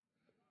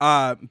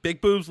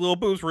 Big boobs, little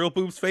boobs, real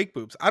boobs, fake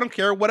boobs. I don't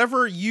care.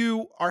 Whatever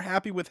you are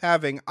happy with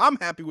having, I'm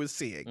happy with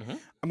seeing. Mm-hmm.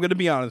 I'm going to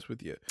be honest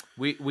with you.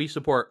 We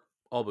support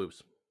all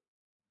boobs.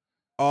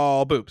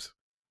 All boobs.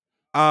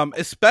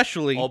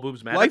 Especially all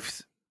boobs matter.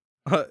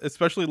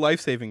 Especially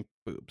life-saving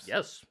boobs.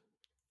 Yes.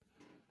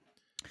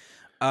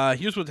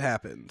 Here's what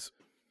happened.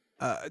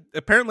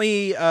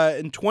 Apparently,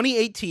 in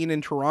 2018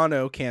 in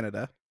Toronto,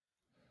 Canada,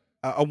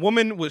 a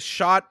woman was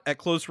shot at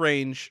close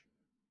range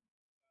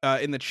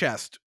in the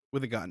chest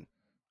with a gun.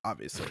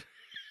 Obviously,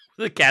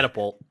 the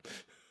catapult.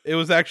 It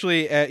was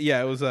actually,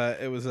 it was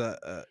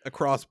a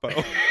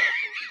crossbow.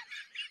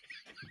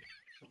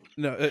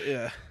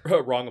 No,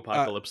 wrong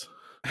apocalypse.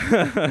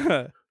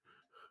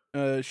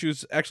 She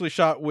was actually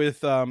shot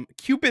with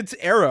Cupid's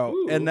arrow.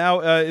 Ooh. And now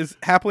is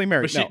happily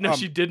married. But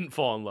she didn't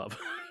fall in love.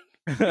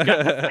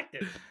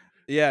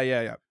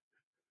 Yeah.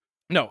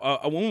 No,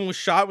 a woman was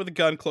shot with a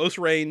gun close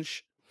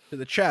range to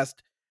the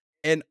chest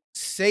and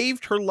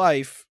saved her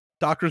life,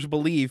 doctors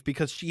believe,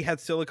 because she had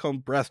silicone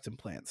breast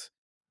implants,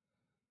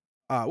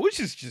 which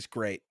is just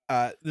great.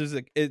 There's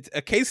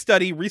a case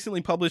study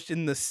recently published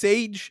in the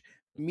Sage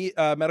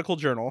Medical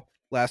Journal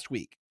last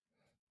week.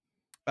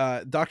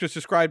 Doctors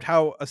described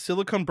how a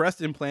silicone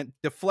breast implant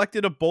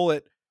deflected a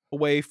bullet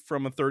away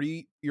from a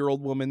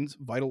 30-year-old woman's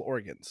vital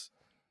organs.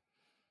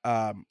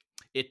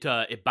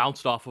 It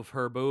bounced off of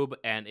her boob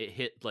and it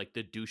hit like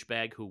the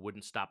douchebag who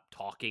wouldn't stop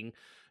talking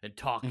and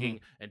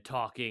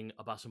talking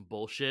about some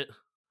bullshit.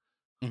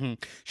 Mm-hmm.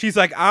 She's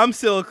like, I'm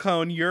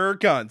silicone, you're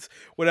guns.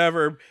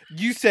 Whatever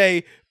you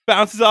say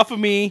bounces off of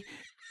me,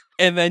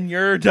 and then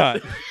you're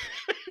done.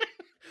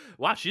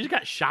 Wow, she just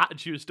got shot and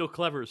she was still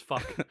clever as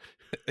fuck.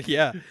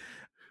 Yeah.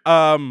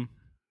 So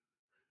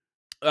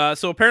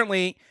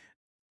apparently,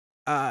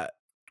 there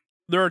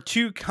are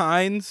two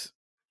kinds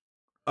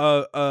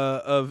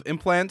of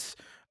implants.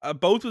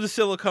 both with a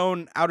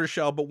silicone outer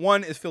shell, but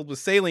one is filled with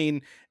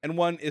saline and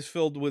one is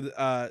filled with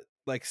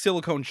like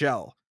silicone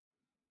gel.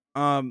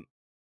 And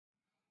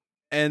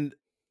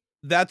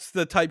that's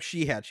the type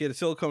she had. She had a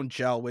silicone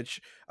gel, which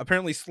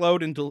apparently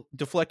slowed and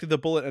deflected the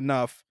bullet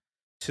enough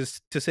to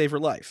save her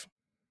life,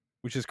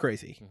 which is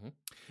crazy.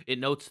 It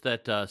notes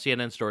that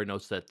CNN story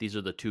notes that these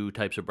are the 2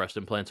 types of breast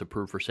implants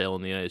approved for sale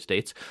in the United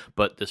States,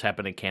 but this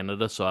happened in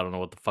Canada, so I don't know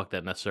what the fuck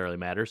that necessarily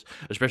matters,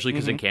 especially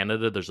because in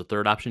Canada there's a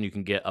third option. You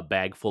can get a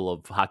bag full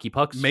of hockey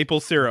pucks. Maple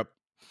syrup.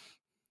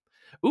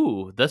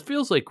 Ooh, that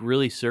feels like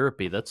really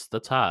syrupy. That's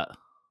hot.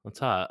 That's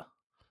hot.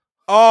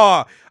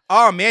 Oh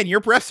man, your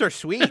breasts are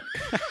sweet.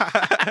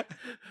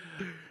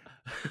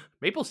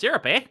 Maple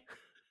syrup, eh?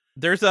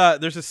 There's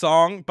a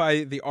song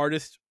by the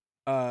artist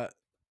by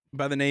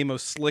the name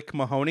of Slick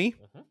Mahoney,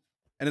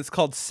 and it's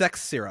called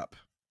Sex Syrup.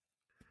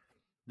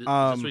 Is this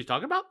what he's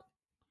talking about?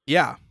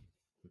 Yeah.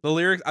 The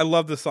lyrics, I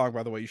love this song,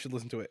 by the way. You should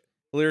listen to it.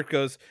 The lyric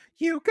goes,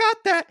 "You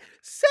got that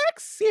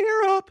sex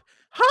syrup,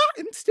 hot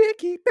and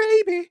sticky,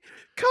 baby,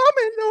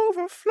 coming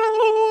overflow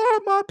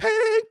on my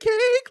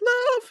pancake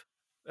love."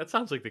 That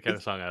sounds like the kind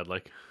of song I'd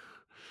like.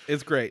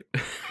 It's great.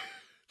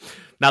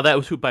 Now that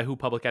was by who?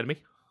 Public Enemy?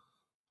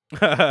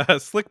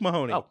 Slick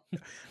Mahoney. Oh.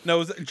 No, it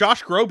was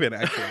Josh Groban,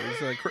 actually.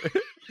 It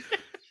was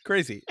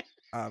crazy.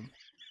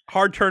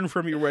 Hard turn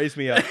from You Raise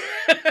Me Up.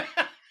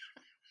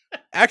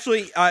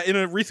 Actually, in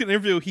a recent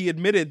interview, he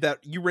admitted that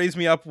You Raise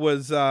Me Up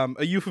was a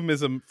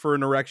euphemism for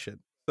an erection.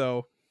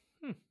 So,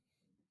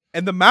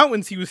 and the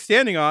mountains he was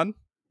standing on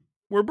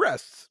were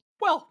breasts.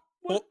 Well,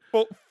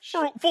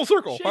 Full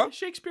circle, huh?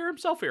 Shakespeare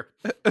himself here.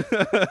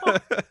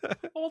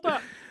 Hold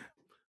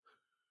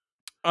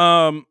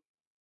on.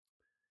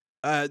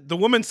 The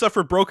woman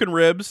suffered broken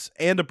ribs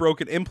and a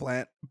broken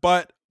implant,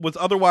 but was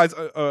otherwise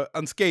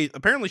unscathed.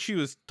 Apparently, she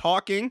was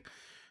talking.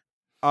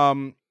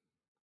 And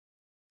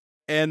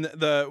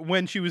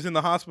when she was in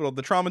the hospital,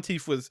 the trauma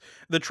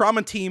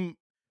team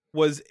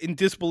was in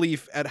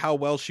disbelief at how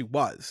well she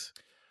was.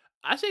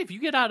 I say if you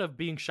get out of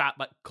being shot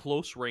by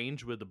close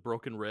range with a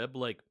broken rib,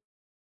 like,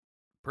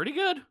 pretty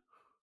good.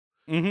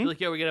 Mm-hmm. You're like,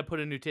 yeah, we're gonna put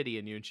a new titty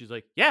in you, and she's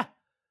like, yeah,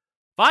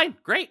 fine,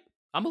 great,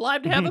 I'm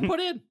alive to have it put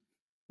in.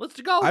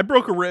 Let's go. I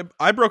broke a rib,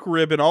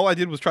 and all I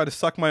did was try to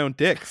suck my own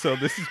dick. So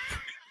this is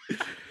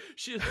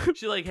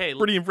she's like, hey,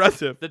 pretty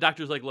impressive. The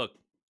doctor's like, look,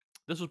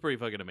 this was pretty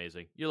fucking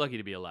amazing. You're lucky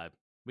to be alive.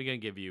 We're gonna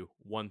give you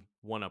one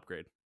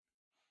upgrade.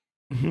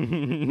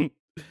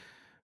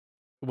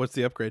 What's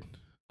the upgrade?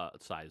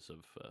 Size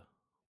of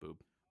boob.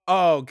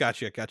 Oh,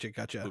 gotcha.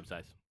 Boob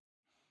size.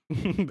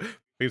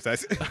 Boob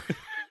size.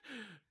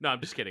 No, I'm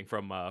just kidding.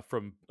 From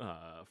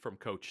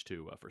coach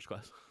to first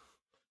class.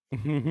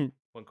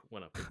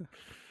 one up.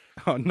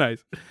 Oh,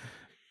 nice.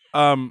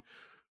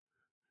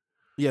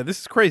 Yeah, this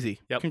is crazy.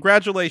 Yep.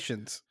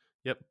 Congratulations.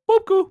 Yep.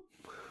 Boop coo.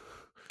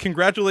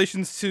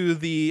 Congratulations to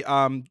the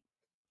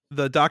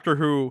doctor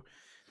who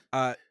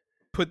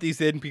put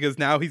these in, because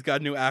now he's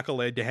got a new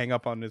accolade to hang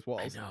up on his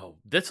walls. I know.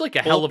 That's like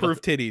a hell of a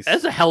bulletproof titties.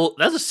 That's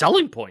a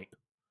selling point.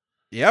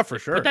 Yeah, for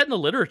sure. Put that in the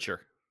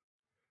literature.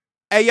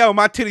 Hey, yo,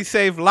 my titties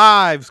save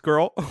lives,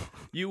 girl.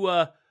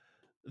 You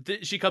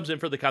she comes in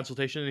for the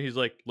consultation, and he's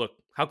like, look,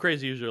 how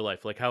crazy is your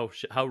life? Like, how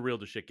real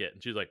does shit get?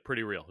 And she's like,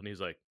 pretty real. And he's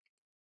like,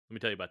 let me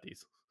tell you about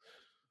these.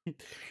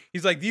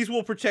 He's like, these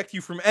will protect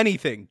you from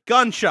anything.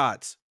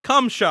 Gunshots,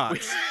 cum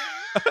shots.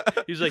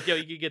 He's like, yo,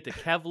 you can get the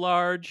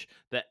Kevlarge,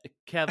 the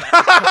Kev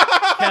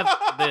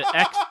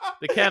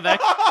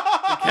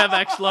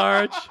X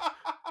large.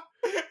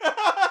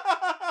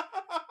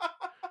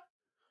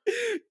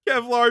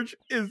 Kevlarge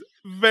is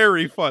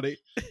very funny.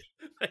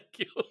 Thank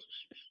you.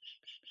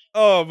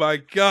 Oh my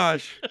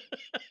gosh.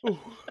 Woo!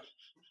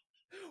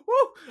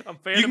 I'm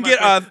You can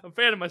get I'm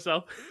fanning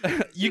myself.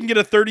 You can get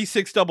a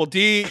 36 double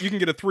D. You can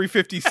get a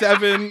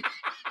 357.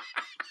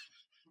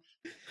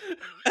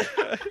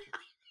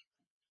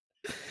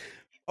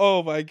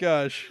 Oh my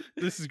gosh,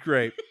 this is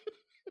great.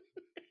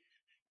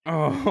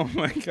 Oh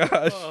my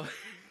gosh.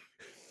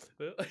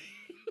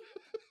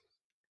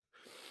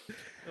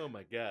 Oh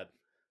my god.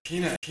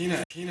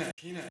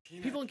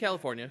 People in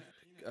California,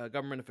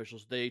 government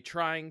officials, they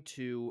trying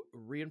to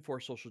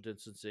reinforce social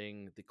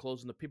distancing. They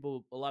closing a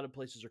lot of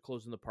places are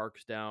closing the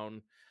parks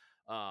down,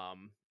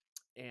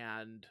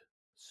 and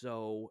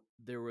so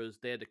they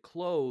had to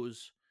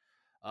close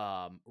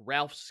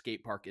Ralph's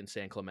skate park in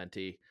San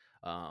Clemente.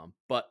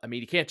 But I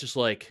mean, you can't just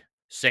like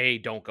say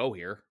don't go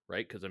here,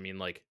 right? Because I mean,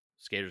 like,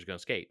 skaters are gonna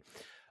skate.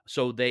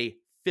 So they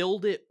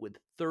filled it with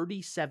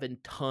 37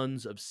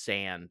 tons of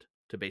sand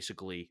to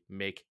basically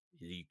make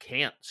you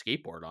can't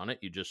skateboard on it.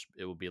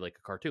 It would be like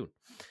a cartoon.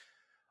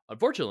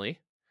 Unfortunately,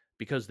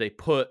 because they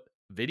put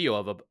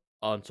video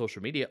on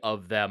social media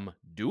of them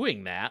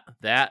doing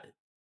that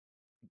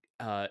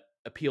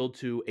appealed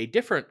to a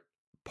different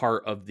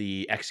part of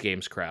the X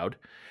Games crowd,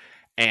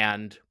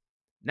 and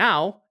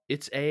now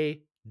it's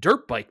a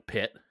dirt bike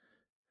pit.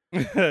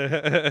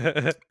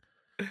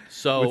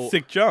 So with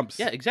sick jumps.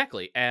 Yeah,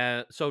 exactly.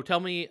 And so tell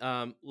me,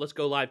 let's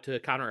go live to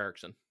Connor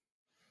Erickson.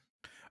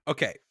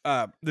 Okay,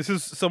 this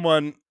is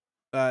someone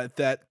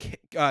that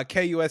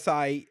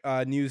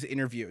KUSI News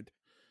interviewed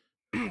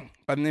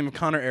by the name of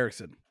Connor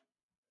Erickson.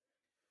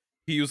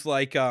 He was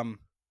like, I'm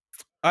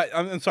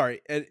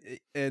sorry,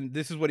 and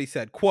this is what he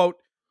said, quote,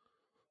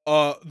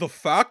 the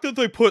fact that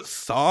they put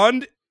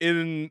sand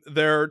in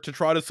there to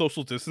try to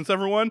social distance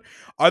everyone,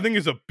 I think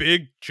is a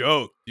big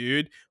joke,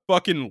 dude.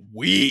 Fucking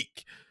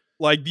weak.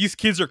 Like, these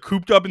kids are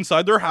cooped up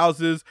inside their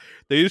houses.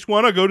 They just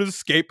want to go to the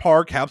skate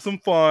park, have some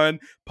fun,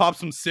 pop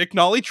some sick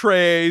nollie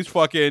trays,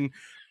 fucking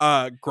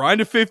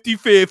grind a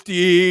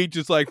 50-50,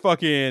 just like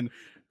fucking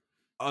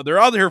they're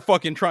out there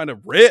fucking trying to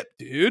rip,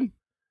 dude.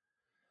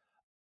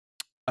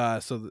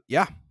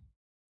 Yeah.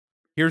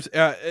 Here's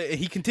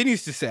he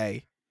continues to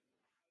say,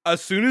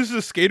 as soon as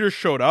the skaters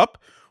showed up,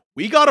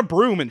 we got a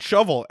broom and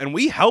shovel and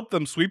we helped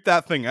them sweep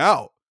that thing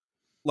out.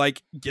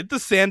 Like, get the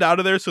sand out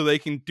of there so they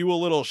can do a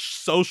little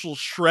social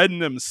shredding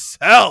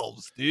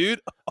themselves, dude.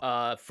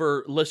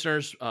 For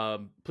listeners,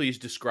 please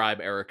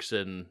describe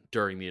Erickson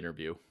during the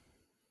interview.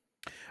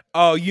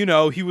 Oh, you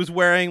know, he was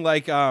wearing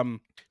like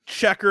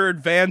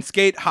checkered Van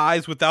Skate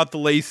highs without the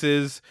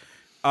laces,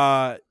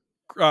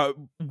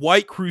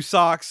 white crew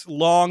socks,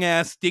 long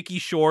ass sticky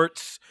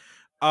shorts.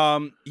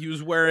 He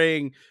was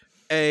wearing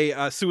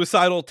a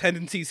suicidal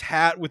tendencies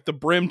hat with the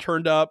brim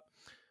turned up,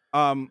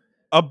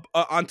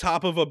 on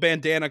top of a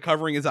bandana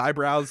covering his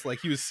eyebrows. Like,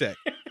 he was sick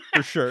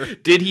for sure.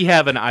 Did he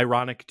have an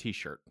ironic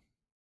T-shirt?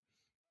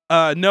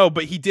 No,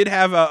 but he did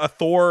have a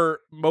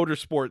Thor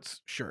Motorsports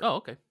shirt. Oh,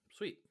 okay,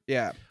 sweet.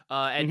 Yeah.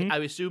 And I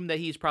assume that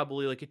he's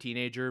probably like a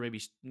teenager, maybe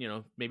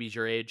he's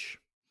your age.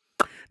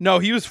 No,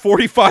 he was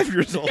 45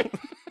 years old.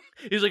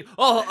 He's like,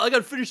 oh, I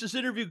gotta finish this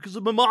interview because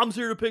my mom's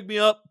here to pick me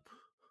up.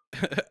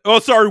 Oh,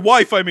 sorry,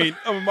 wife. I mean,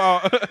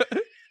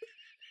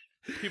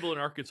 people in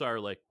Arkansas are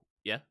like,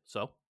 yeah,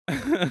 so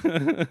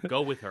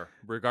go with her,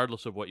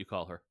 regardless of what you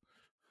call her.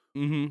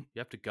 Mm-hmm. You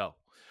have to go.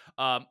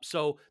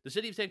 So the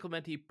city of San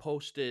Clemente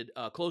posted,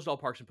 closed all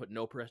parks and put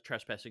no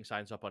trespassing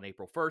signs up on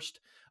April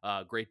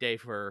 1st. Great day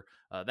for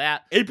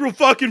that. April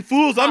fucking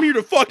Fools. I'm here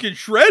to fucking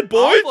shred,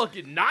 boys. I'll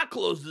fucking not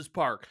close this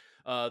park.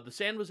 The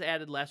sand was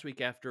added last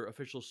week after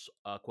officials,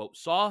 quote,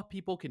 saw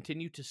people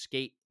continue to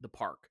skate the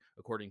park,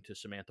 according to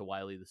Samantha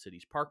Wiley, the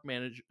city's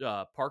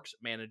parks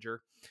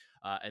manager.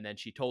 And then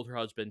she told her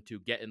husband to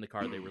get in the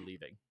car they were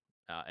leaving.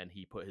 And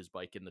he put his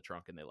bike in the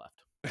trunk and they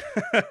left.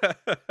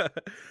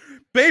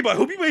 Babe, I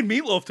hope you made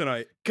meatloaf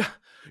tonight. God,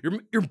 you're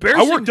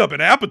embarrassing. I worked up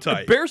an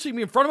appetite. Embarrassing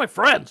me in front of my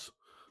friends.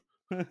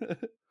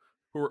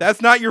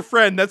 That's not your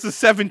friend. That's a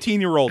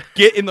 17-year-old.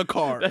 Get in the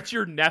car. That's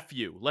your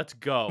nephew. Let's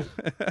go.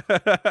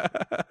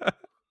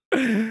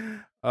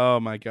 Oh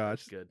my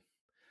gosh. Good.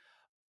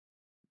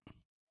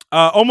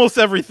 Almost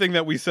everything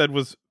that we said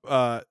was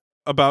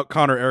about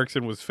Connor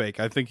Erickson was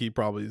fake. I think he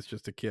probably is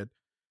just a kid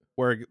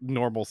wearing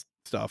normal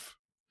stuff.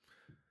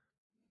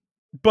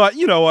 But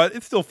you know what?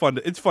 It's still fun.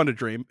 It's fun to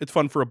dream. It's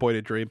fun for a boy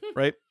to dream,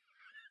 right?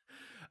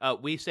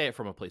 We say it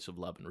from a place of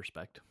love and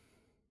respect.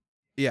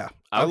 Yeah,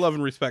 I love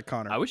and respect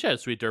Connor. I wish I had a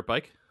sweet dirt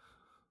bike.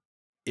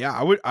 Yeah,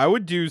 I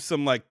would do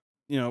some like,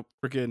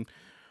 freaking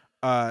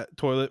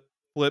toilet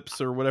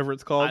flips or whatever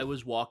it's called. I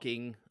was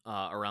walking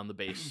around the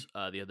base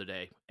the other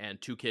day,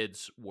 and two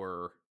kids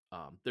were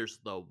there's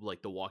the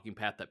walking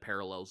path that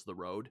parallels the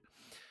road.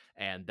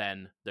 And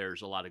then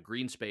there's a lot of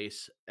green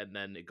space, and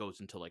then it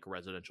goes into like a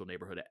residential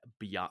neighborhood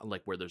beyond,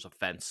 like where there's a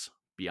fence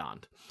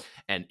beyond.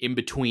 And in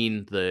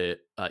between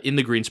in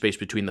the green space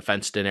between the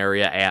fenced in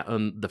area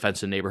and the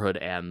fenced in neighborhood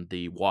and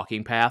the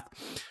walking path,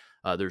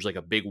 there's like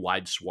a big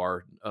wide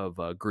sward of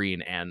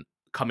green. And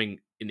coming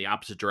in the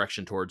opposite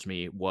direction towards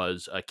me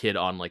was a kid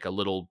on like a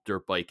little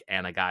dirt bike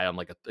and a guy on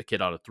like a kid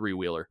on a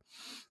 3-wheeler.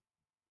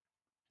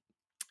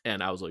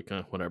 And I was like,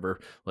 whatever.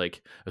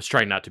 Like, I was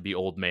trying not to be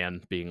old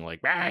man being like,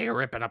 you're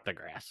ripping up the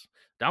grass.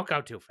 Don't go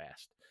too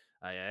fast.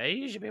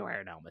 You should be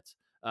wearing helmets.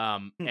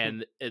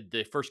 And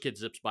the first kid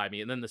zips by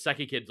me. And then the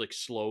second kid like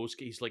slows.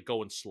 He's like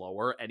going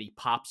slower. And he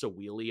pops a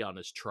wheelie on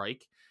his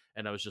trike.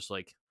 And I was just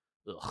like,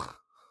 ugh.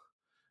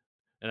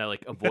 And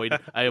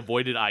I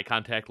avoided eye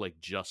contact,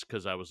 like, just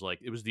because I was like,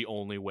 it was the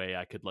only way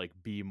I could like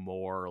be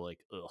more like,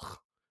 ugh,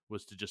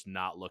 was to just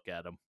not look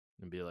at him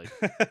and be like,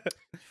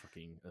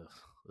 fucking ugh.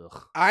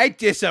 Ugh. I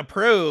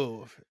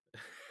disapprove.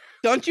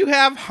 Don't you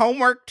have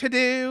homework to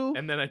do?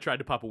 And then I tried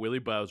to pop a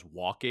wheelie, but I was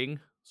walking,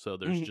 so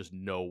there's just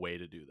no way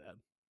to do that.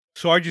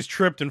 So I just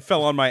tripped and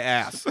fell on my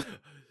ass.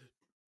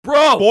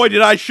 Bro! Boy,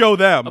 did I show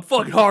them. I'm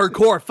fucking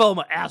hardcore. I fell on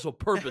my ass on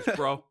purpose,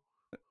 bro.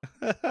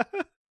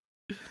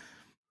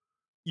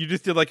 You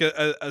just did like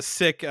a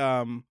sick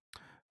like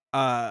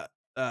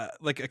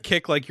a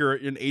kick like you're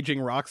an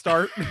aging rock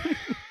star.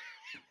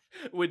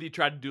 When you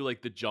try to do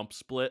like the jump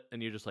split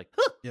and you're just like,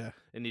 huh! Yeah,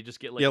 and you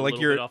just get like a little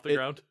bit off the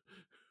ground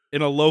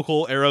in a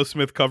local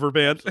Aerosmith cover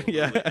band. Absolutely,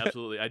 yeah,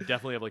 absolutely. I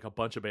definitely have like a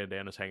bunch of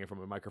bandanas hanging from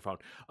my microphone.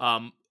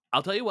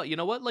 I'll tell you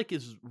what, like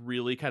is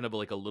really kind of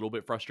like a little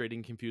bit frustrating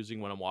and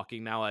confusing when I'm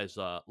walking now, as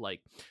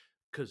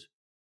because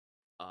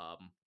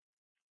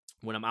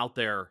when I'm out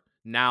there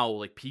now,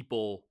 like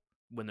people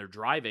when they're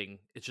driving,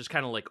 it's just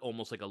kind of like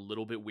almost like a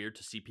little bit weird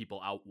to see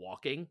people out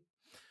walking.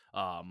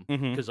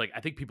 Mhm. Because like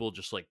I think people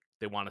just like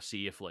they want to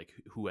see if like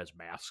who has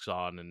masks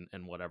on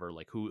and whatever,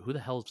 like who the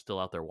hell is still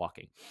out there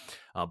walking.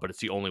 But it's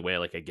the only way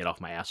like I get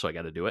off my ass, so I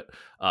got to do it.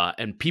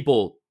 And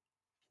people,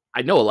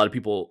 I know a lot of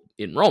people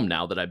in Rome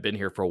now that I've been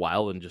here for a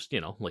while, and just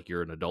like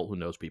you're an adult who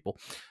knows people,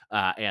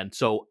 and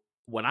so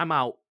when I'm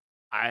out,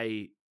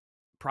 I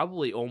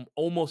probably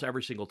almost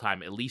every single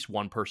time at least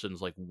one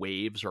person's like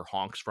waves or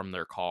honks from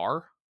their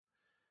car.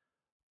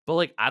 But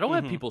like I don't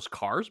have Mhm. people's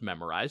cars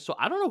memorized, so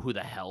I don't know who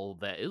the hell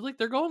that is. Like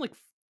they're going like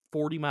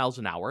 40 miles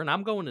an hour, and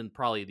I'm going in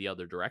probably the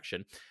other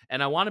direction.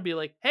 And I want to be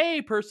like,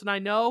 "Hey, person I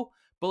know,"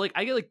 but like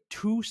I get like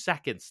 2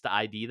 seconds to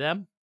ID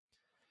them,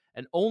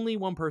 and only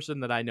one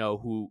person that I know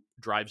who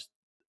drives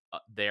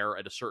there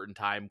at a certain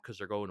time because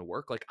they're going to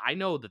work. Like I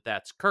know that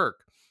that's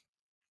Kirk.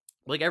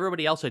 Like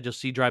everybody else, I just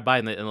see drive by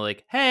and they're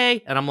like,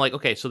 "Hey," and I'm like,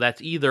 "Okay, so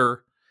that's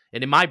either."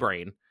 And in my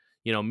brain,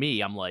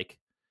 me, I'm like,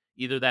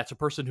 either that's a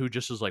person who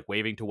just is like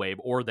waving to wave,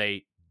 or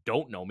they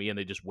don't know me and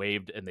they just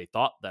waved and they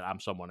thought that I'm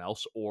someone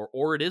else,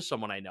 or it is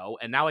someone I know,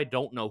 and now I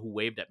don't know who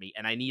waved at me,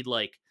 and I need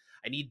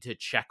to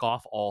check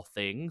off all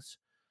things.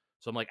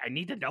 So I'm like, I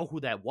need to know who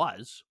that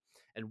was.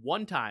 And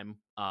one time,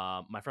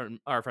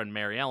 our friend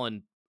Mary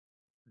Ellen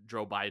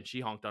drove by and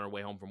she honked on her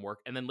way home from work.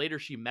 And then later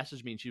she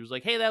messaged me and she was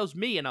like, "Hey, that was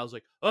me." And I was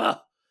like, "Ugh,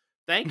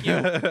 thank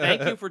you.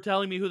 Thank you for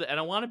telling me who that." And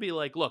I want to be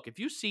like, look, if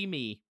you see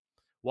me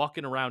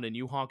walking around and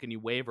you honk and you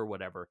wave or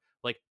whatever,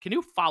 like, can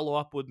you follow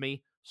up with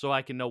me so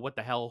I can know what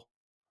the hell?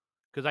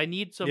 Because I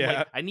need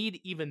Yeah. I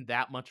need even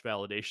that much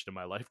validation in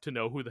my life to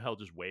know who the hell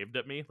just waved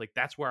at me. Like,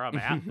 that's where I'm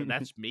at and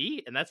that's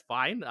me and that's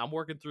fine. I'm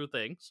working through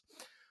things.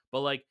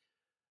 But like,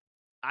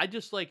 I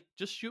just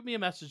shoot me a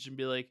message and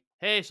be like,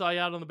 "Hey, saw you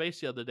out on the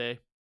base the other day."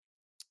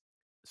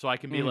 So I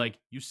can be Mhm. like,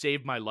 "You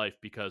saved my life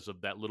because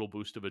of that little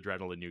boost of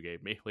adrenaline you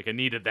gave me. Like I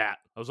needed that.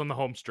 I was on the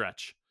home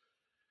stretch,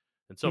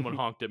 and someone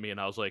honked at me,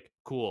 and I was like,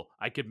 cool.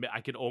 I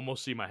could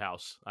almost see my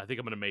house. I think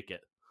I'm gonna make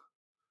it.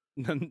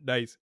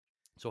 Nice.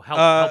 So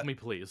Uh, help me,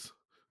 please."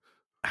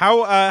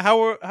 how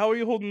are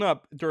you holding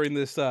up during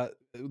this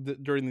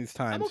during these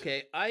I'm times?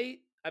 okay.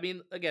 I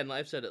mean, again,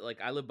 I've said it. Like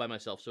I live by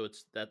myself, so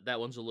it's that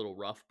one's a little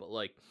rough. But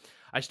like,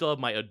 I still have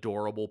my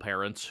adorable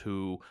parents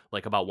who,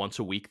 like, about once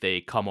a week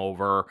they come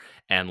over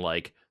and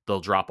like they'll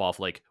drop off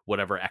like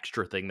whatever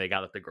extra thing they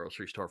got at the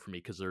grocery store for me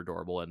because they're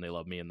adorable and they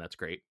love me and that's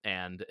great.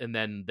 And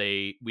then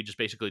we just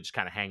basically just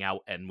kind of hang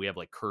out and we have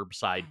like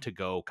curbside to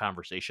go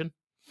conversation.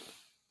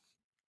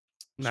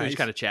 So we just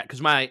kind Nice. of chat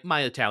because my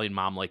Italian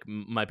mom, like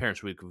my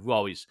parents, we've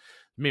always,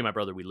 me and my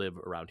brother, we live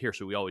around here,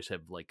 so we always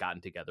have like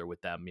gotten together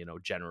with them,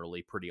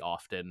 generally pretty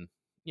often,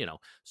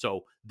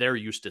 so they're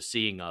used to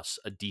seeing us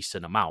a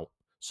decent amount,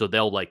 so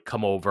they'll like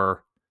come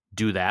over,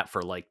 do that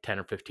for like 10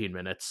 or 15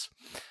 minutes,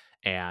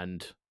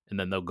 and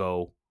then they'll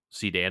go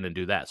see Dan and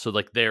do that. So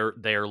like they're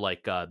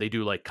like they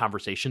do like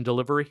conversation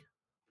delivery,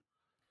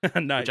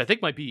 which I Nice.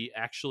 think might be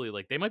actually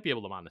like they might be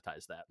able to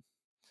monetize that.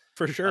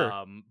 For sure.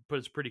 But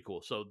it's pretty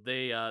cool. So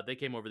they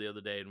came over the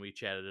other day and we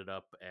chatted it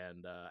up,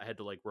 and I had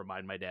to like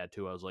remind my dad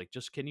too. I was like,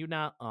 just can you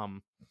not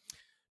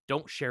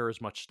don't share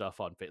as much stuff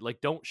on Facebook.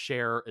 Like don't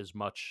share as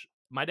much.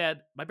 My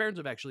parents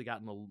have actually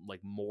gotten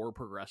like more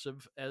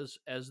progressive as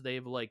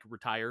they've like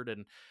retired,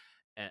 and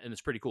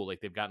it's pretty cool.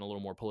 Like they've gotten a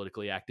little more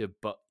politically active,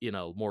 but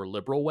more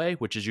liberal way,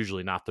 which is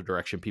usually not the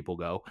direction people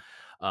go.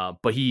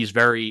 But he's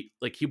very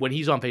like when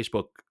he's on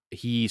Facebook,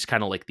 he's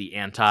kind of like the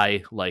anti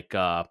like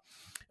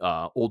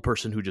old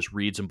person who just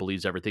reads and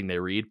believes everything they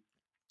read.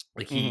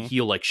 Like Mhm.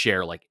 he'll like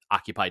share like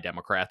Occupy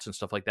Democrats and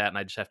stuff like that, and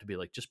I just have to be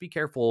like, just be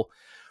careful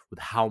with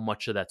how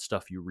much of that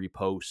stuff you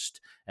repost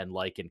and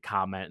like and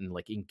comment and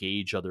like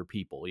engage other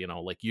people.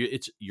 Like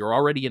you're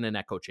already in an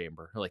echo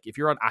chamber. Like if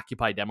you're on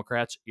Occupy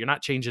Democrats, you're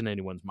not changing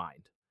anyone's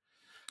mind.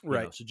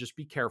 Right. So just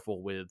be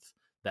careful with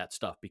that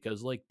stuff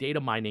because like data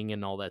mining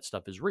and all that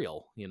stuff is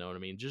real. You know what I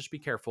mean? Just be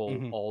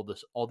careful Mhm. all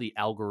the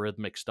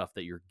algorithmic stuff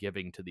that you're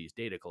giving to these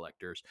data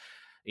collectors.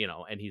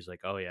 And he's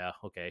like, "Oh yeah,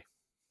 okay."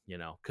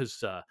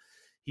 Because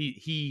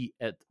he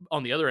at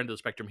on the other end of the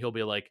spectrum, he'll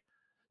be like,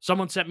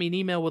 "Someone sent me an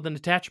email with an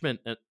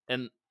attachment,"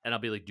 and I'll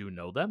be like, "Do you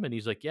know them?" And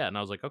he's like, "Yeah," and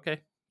I was like,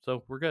 "Okay,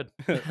 so we're good."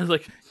 I was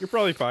like, You're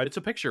probably fine. "It's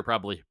a picture,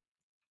 probably."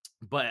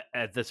 But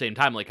at the same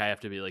time, like I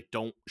have to be like,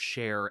 don't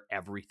share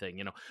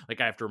everything,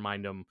 like I have to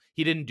remind him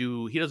he doesn't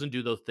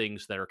do those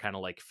things that are kind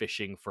of like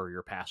phishing for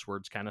your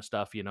passwords kind of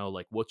stuff,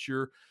 like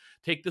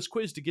take this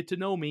quiz to get to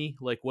know me,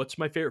 like what's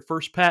my favorite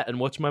first pet and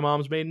what's my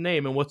mom's maiden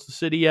name and what's the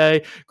city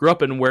I grew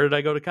up in and where did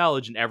I go to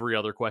college, and every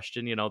other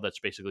question, that's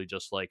basically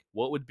just like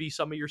what would be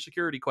some of your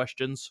security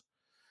questions.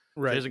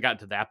 So he Right. hasn't gotten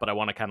to that, but I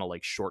want to kind of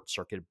like short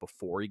circuit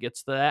before he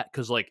gets to that,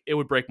 because like it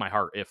would break my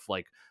heart if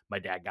like my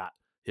dad got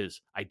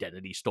his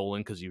identity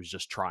stolen because he was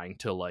just trying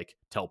to like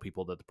tell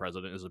people that the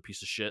president is a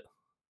piece of shit.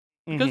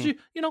 Because Mhm.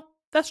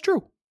 that's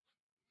true.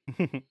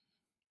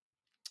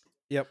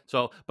 Yep.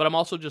 So, but I'm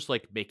also just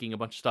like making a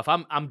bunch of stuff.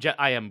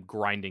 I am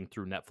grinding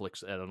through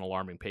Netflix at an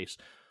alarming pace.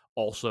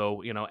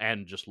 Also,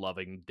 and just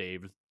loving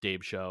Dave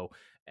show.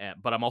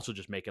 But I'm also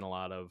just making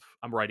I'm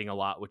writing a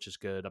lot, which is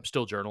good. I'm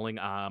still journaling.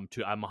 I'm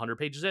 100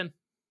 pages in.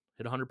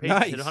 Hit 100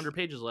 pages. Hit Nice. 100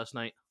 pages last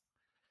night.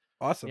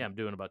 Awesome. Yeah, I'm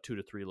doing about 2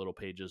 to 3 little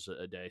pages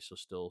a day, so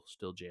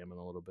still jamming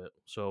a little bit.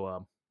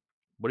 So,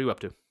 what are you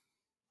up to?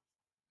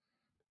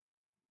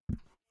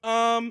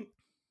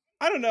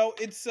 I don't know.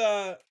 It's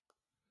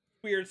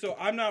weird. So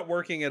I'm not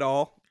working at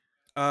all.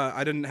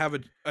 I didn't have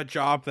a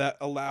job that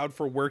allowed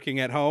for working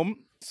at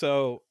home.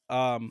 So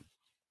I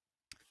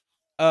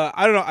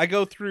don't know. I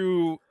go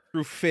through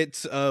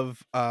fits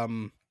of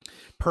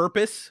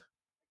purpose,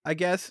 I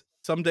guess.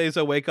 Some days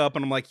I wake up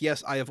and I'm like,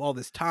 yes, I have all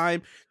this time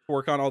to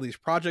work on all these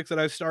projects that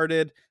I've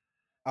started.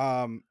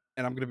 And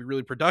I'm gonna be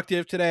really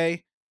productive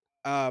today.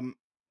 And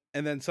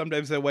then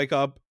sometimes I wake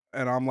up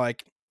and I'm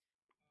like,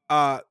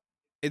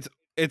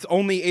 it's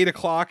only 8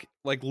 o'clock.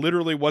 Like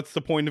literally, what's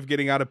the point of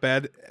getting out of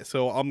bed?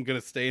 So I'm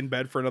gonna stay in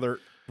bed for another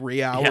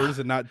 3 hours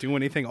and not do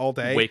anything all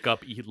day. Wake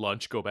up, eat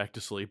lunch, go back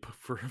to sleep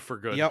for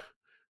good. Yep.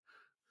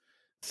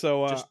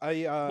 So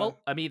well,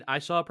 I mean, I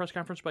saw a press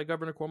conference by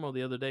Governor Cuomo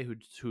the other day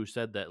who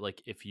said that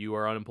like if you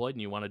are unemployed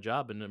and you want a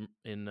job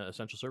in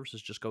essential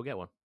services, just go get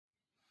one.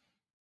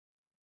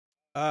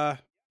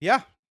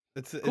 yeah,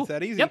 it's Cool.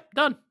 that easy. Yep,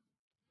 done.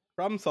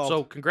 Problem solved.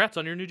 So congrats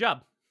on your new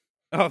job.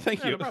 Oh,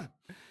 thank Yeah, you. no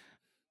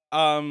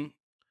problem.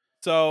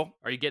 So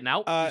Are you getting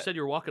out? You said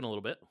you were walking a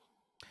little bit.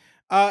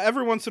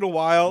 every once in a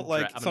while, I'm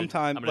like gonna-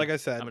 sometimes, I'm gonna- like I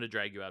said, I'm going to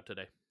drag you out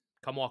today.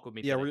 Come walk with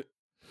me. yeah, today.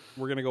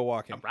 we're gonna go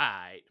walking. All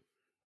right.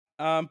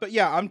 But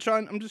yeah, I'm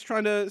just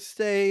trying to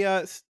stay.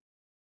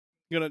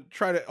 Gonna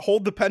try to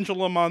hold the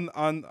pendulum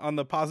on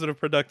the positive,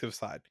 productive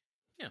side.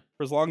 Yeah,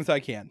 for as long as I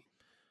can.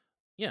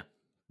 Yeah.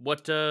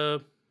 What?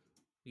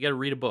 You got to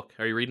read a book.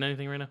 Are you reading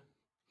anything right now?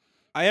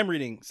 I am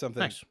reading something.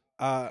 Nice.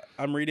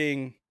 I'm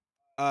reading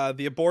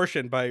The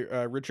Abortion by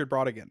Richard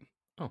Brautigan.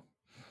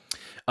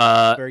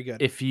 Oh. Very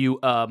good. If you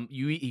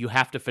you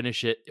have to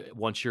finish it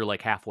once you're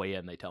like halfway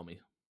in. They tell me.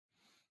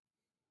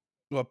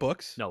 What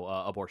books? No,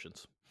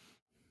 abortions.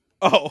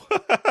 Oh,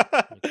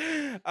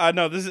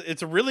 no.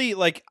 It's really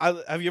like.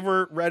 Have you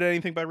ever read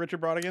anything by Richard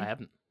Brautigan? I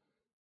haven't.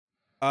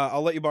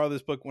 I'll let you borrow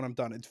this book when I'm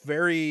done. It's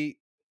very.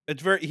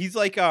 He's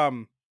like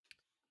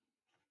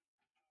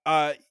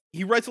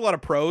he writes a lot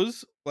of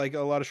prose, like a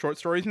lot of short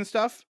stories and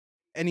stuff,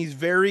 and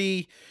he's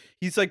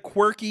like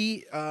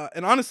quirky.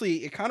 And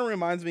honestly, it kind of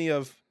reminds me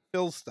of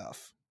Phil's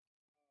stuff,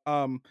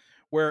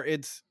 where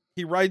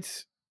he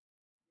writes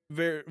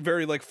very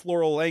very like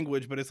floral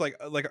language, but it's like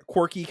a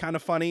quirky kind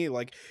of funny.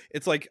 Like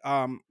it's like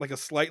a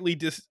slightly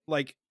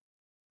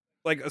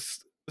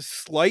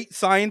slight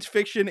science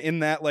fiction in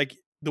that like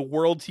the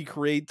worlds he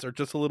creates are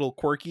just a little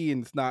quirky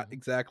and it's not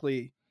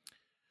exactly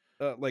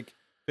like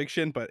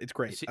fiction, but it's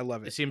great. I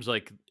love it. It seems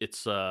like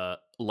it's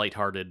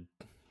lighthearted.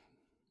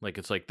 Like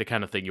it's like the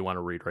kind of thing you want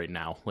to read right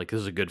now. Like this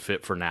is a good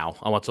fit for now.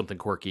 I want something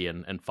quirky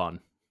and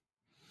fun.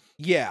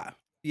 Yeah.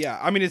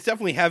 I mean, it's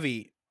definitely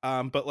heavy.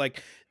 But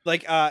like,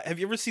 have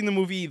you ever seen the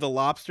movie The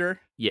Lobster?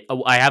 Yeah,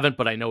 I haven't,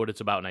 but I know what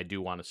it's about, and I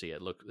do want to see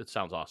it. Look, it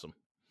sounds awesome.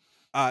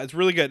 It's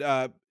really good.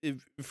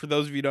 For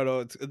those of you who don't know,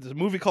 it's a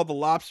movie called The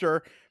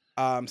Lobster,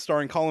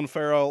 starring Colin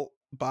Farrell,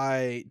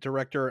 by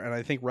director and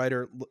I think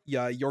writer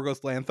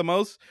Yorgos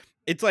Lanthimos.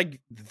 It's like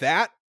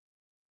that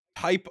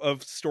type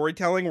of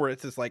storytelling where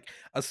it's just like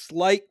a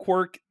slight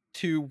quirk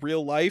to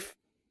real life.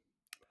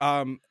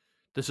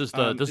 This is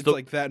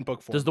like that in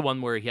book form. This is the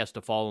one where he has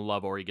to fall in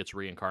love or he gets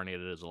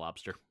reincarnated as a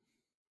lobster.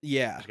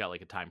 Yeah, he's got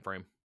like a time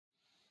frame.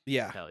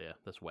 Yeah, hell yeah,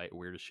 that's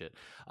weird as shit.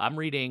 I'm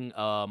reading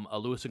a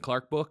Lewis and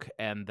Clark book,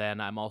 and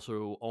then I'm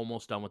also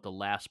almost done with the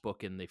last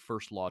book in the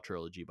first Law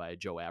trilogy by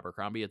Joe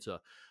Abercrombie. It's a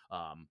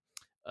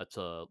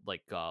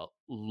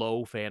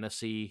low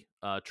fantasy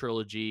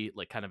trilogy,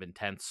 like kind of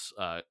intense,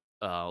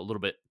 a little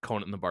bit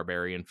Conan the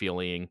Barbarian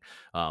feeling,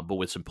 but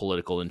with some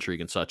political intrigue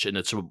and such. And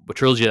it's a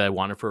trilogy that I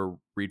wanted to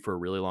read for a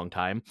really long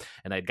time.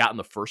 And I'd gotten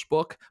the first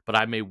book, but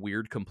I'm a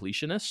weird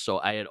completionist, so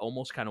I had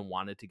almost kind of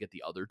wanted to get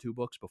the other two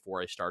books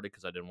before I started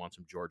because I didn't want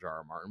some George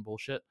R.R. Martin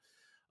bullshit.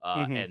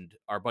 And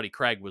our buddy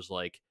Craig was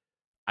like,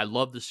 I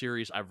love the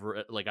series.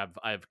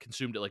 I've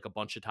consumed it like a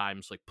bunch of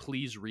times. Like,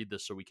 please read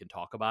this so we can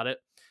talk about it.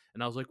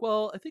 And I was like,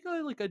 well, I think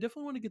I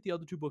definitely want to get the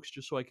other two books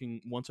just so I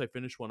can, once I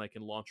finish one, I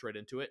can launch right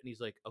into it. And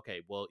he's like,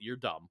 okay, well, you're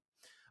dumb.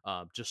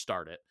 Just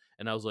start it.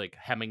 And I was like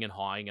hemming and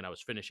hawing, and I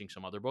was finishing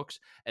some other books.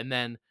 And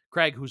then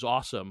Craig, who's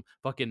awesome,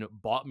 fucking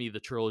bought me the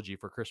trilogy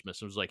for Christmas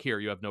and was like, here,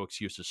 you have no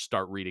excuses.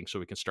 Start reading so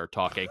we can start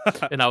talking.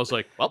 And I was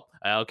like, well,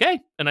 okay.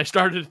 And I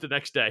started it the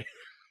next day.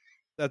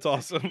 That's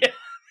awesome. Yeah.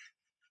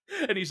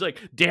 And he's like,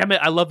 damn it,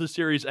 I love the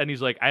series. And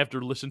he's like, I have to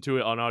listen to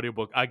it on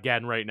audiobook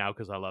again right now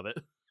because I love it.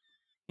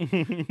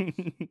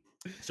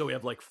 So we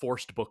have like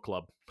forced book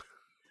club.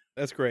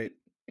 That's great.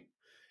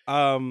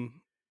 Yeah.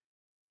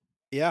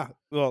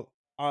 Well,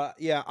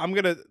 yeah, I'm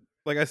gonna,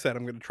 like I said,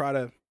 I'm gonna try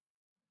to.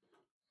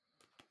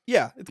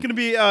 Yeah, it's gonna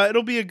be.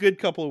 It'll be a good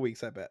couple of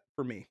weeks, I bet,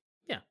 for me.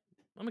 Yeah,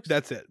 I'm excited.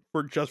 That's it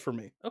just for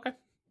me. Okay.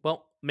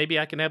 Well, maybe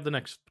I can have the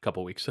next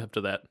couple of weeks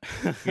after that.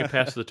 You can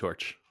pass the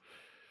torch.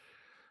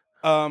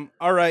 All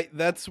right,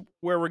 that's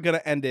where we're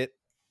gonna end it.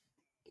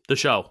 The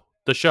show.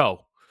 That's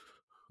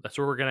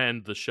where we're gonna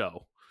end the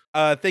show.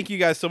 Thank you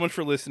guys so much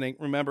for listening.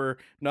 Remember,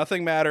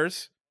 nothing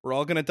matters. We're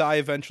all gonna die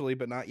eventually,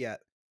 but not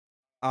yet.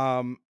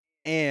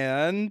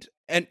 And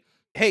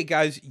hey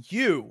guys,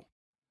 you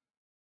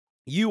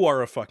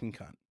are a fucking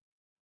cunt.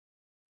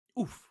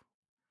 Oof.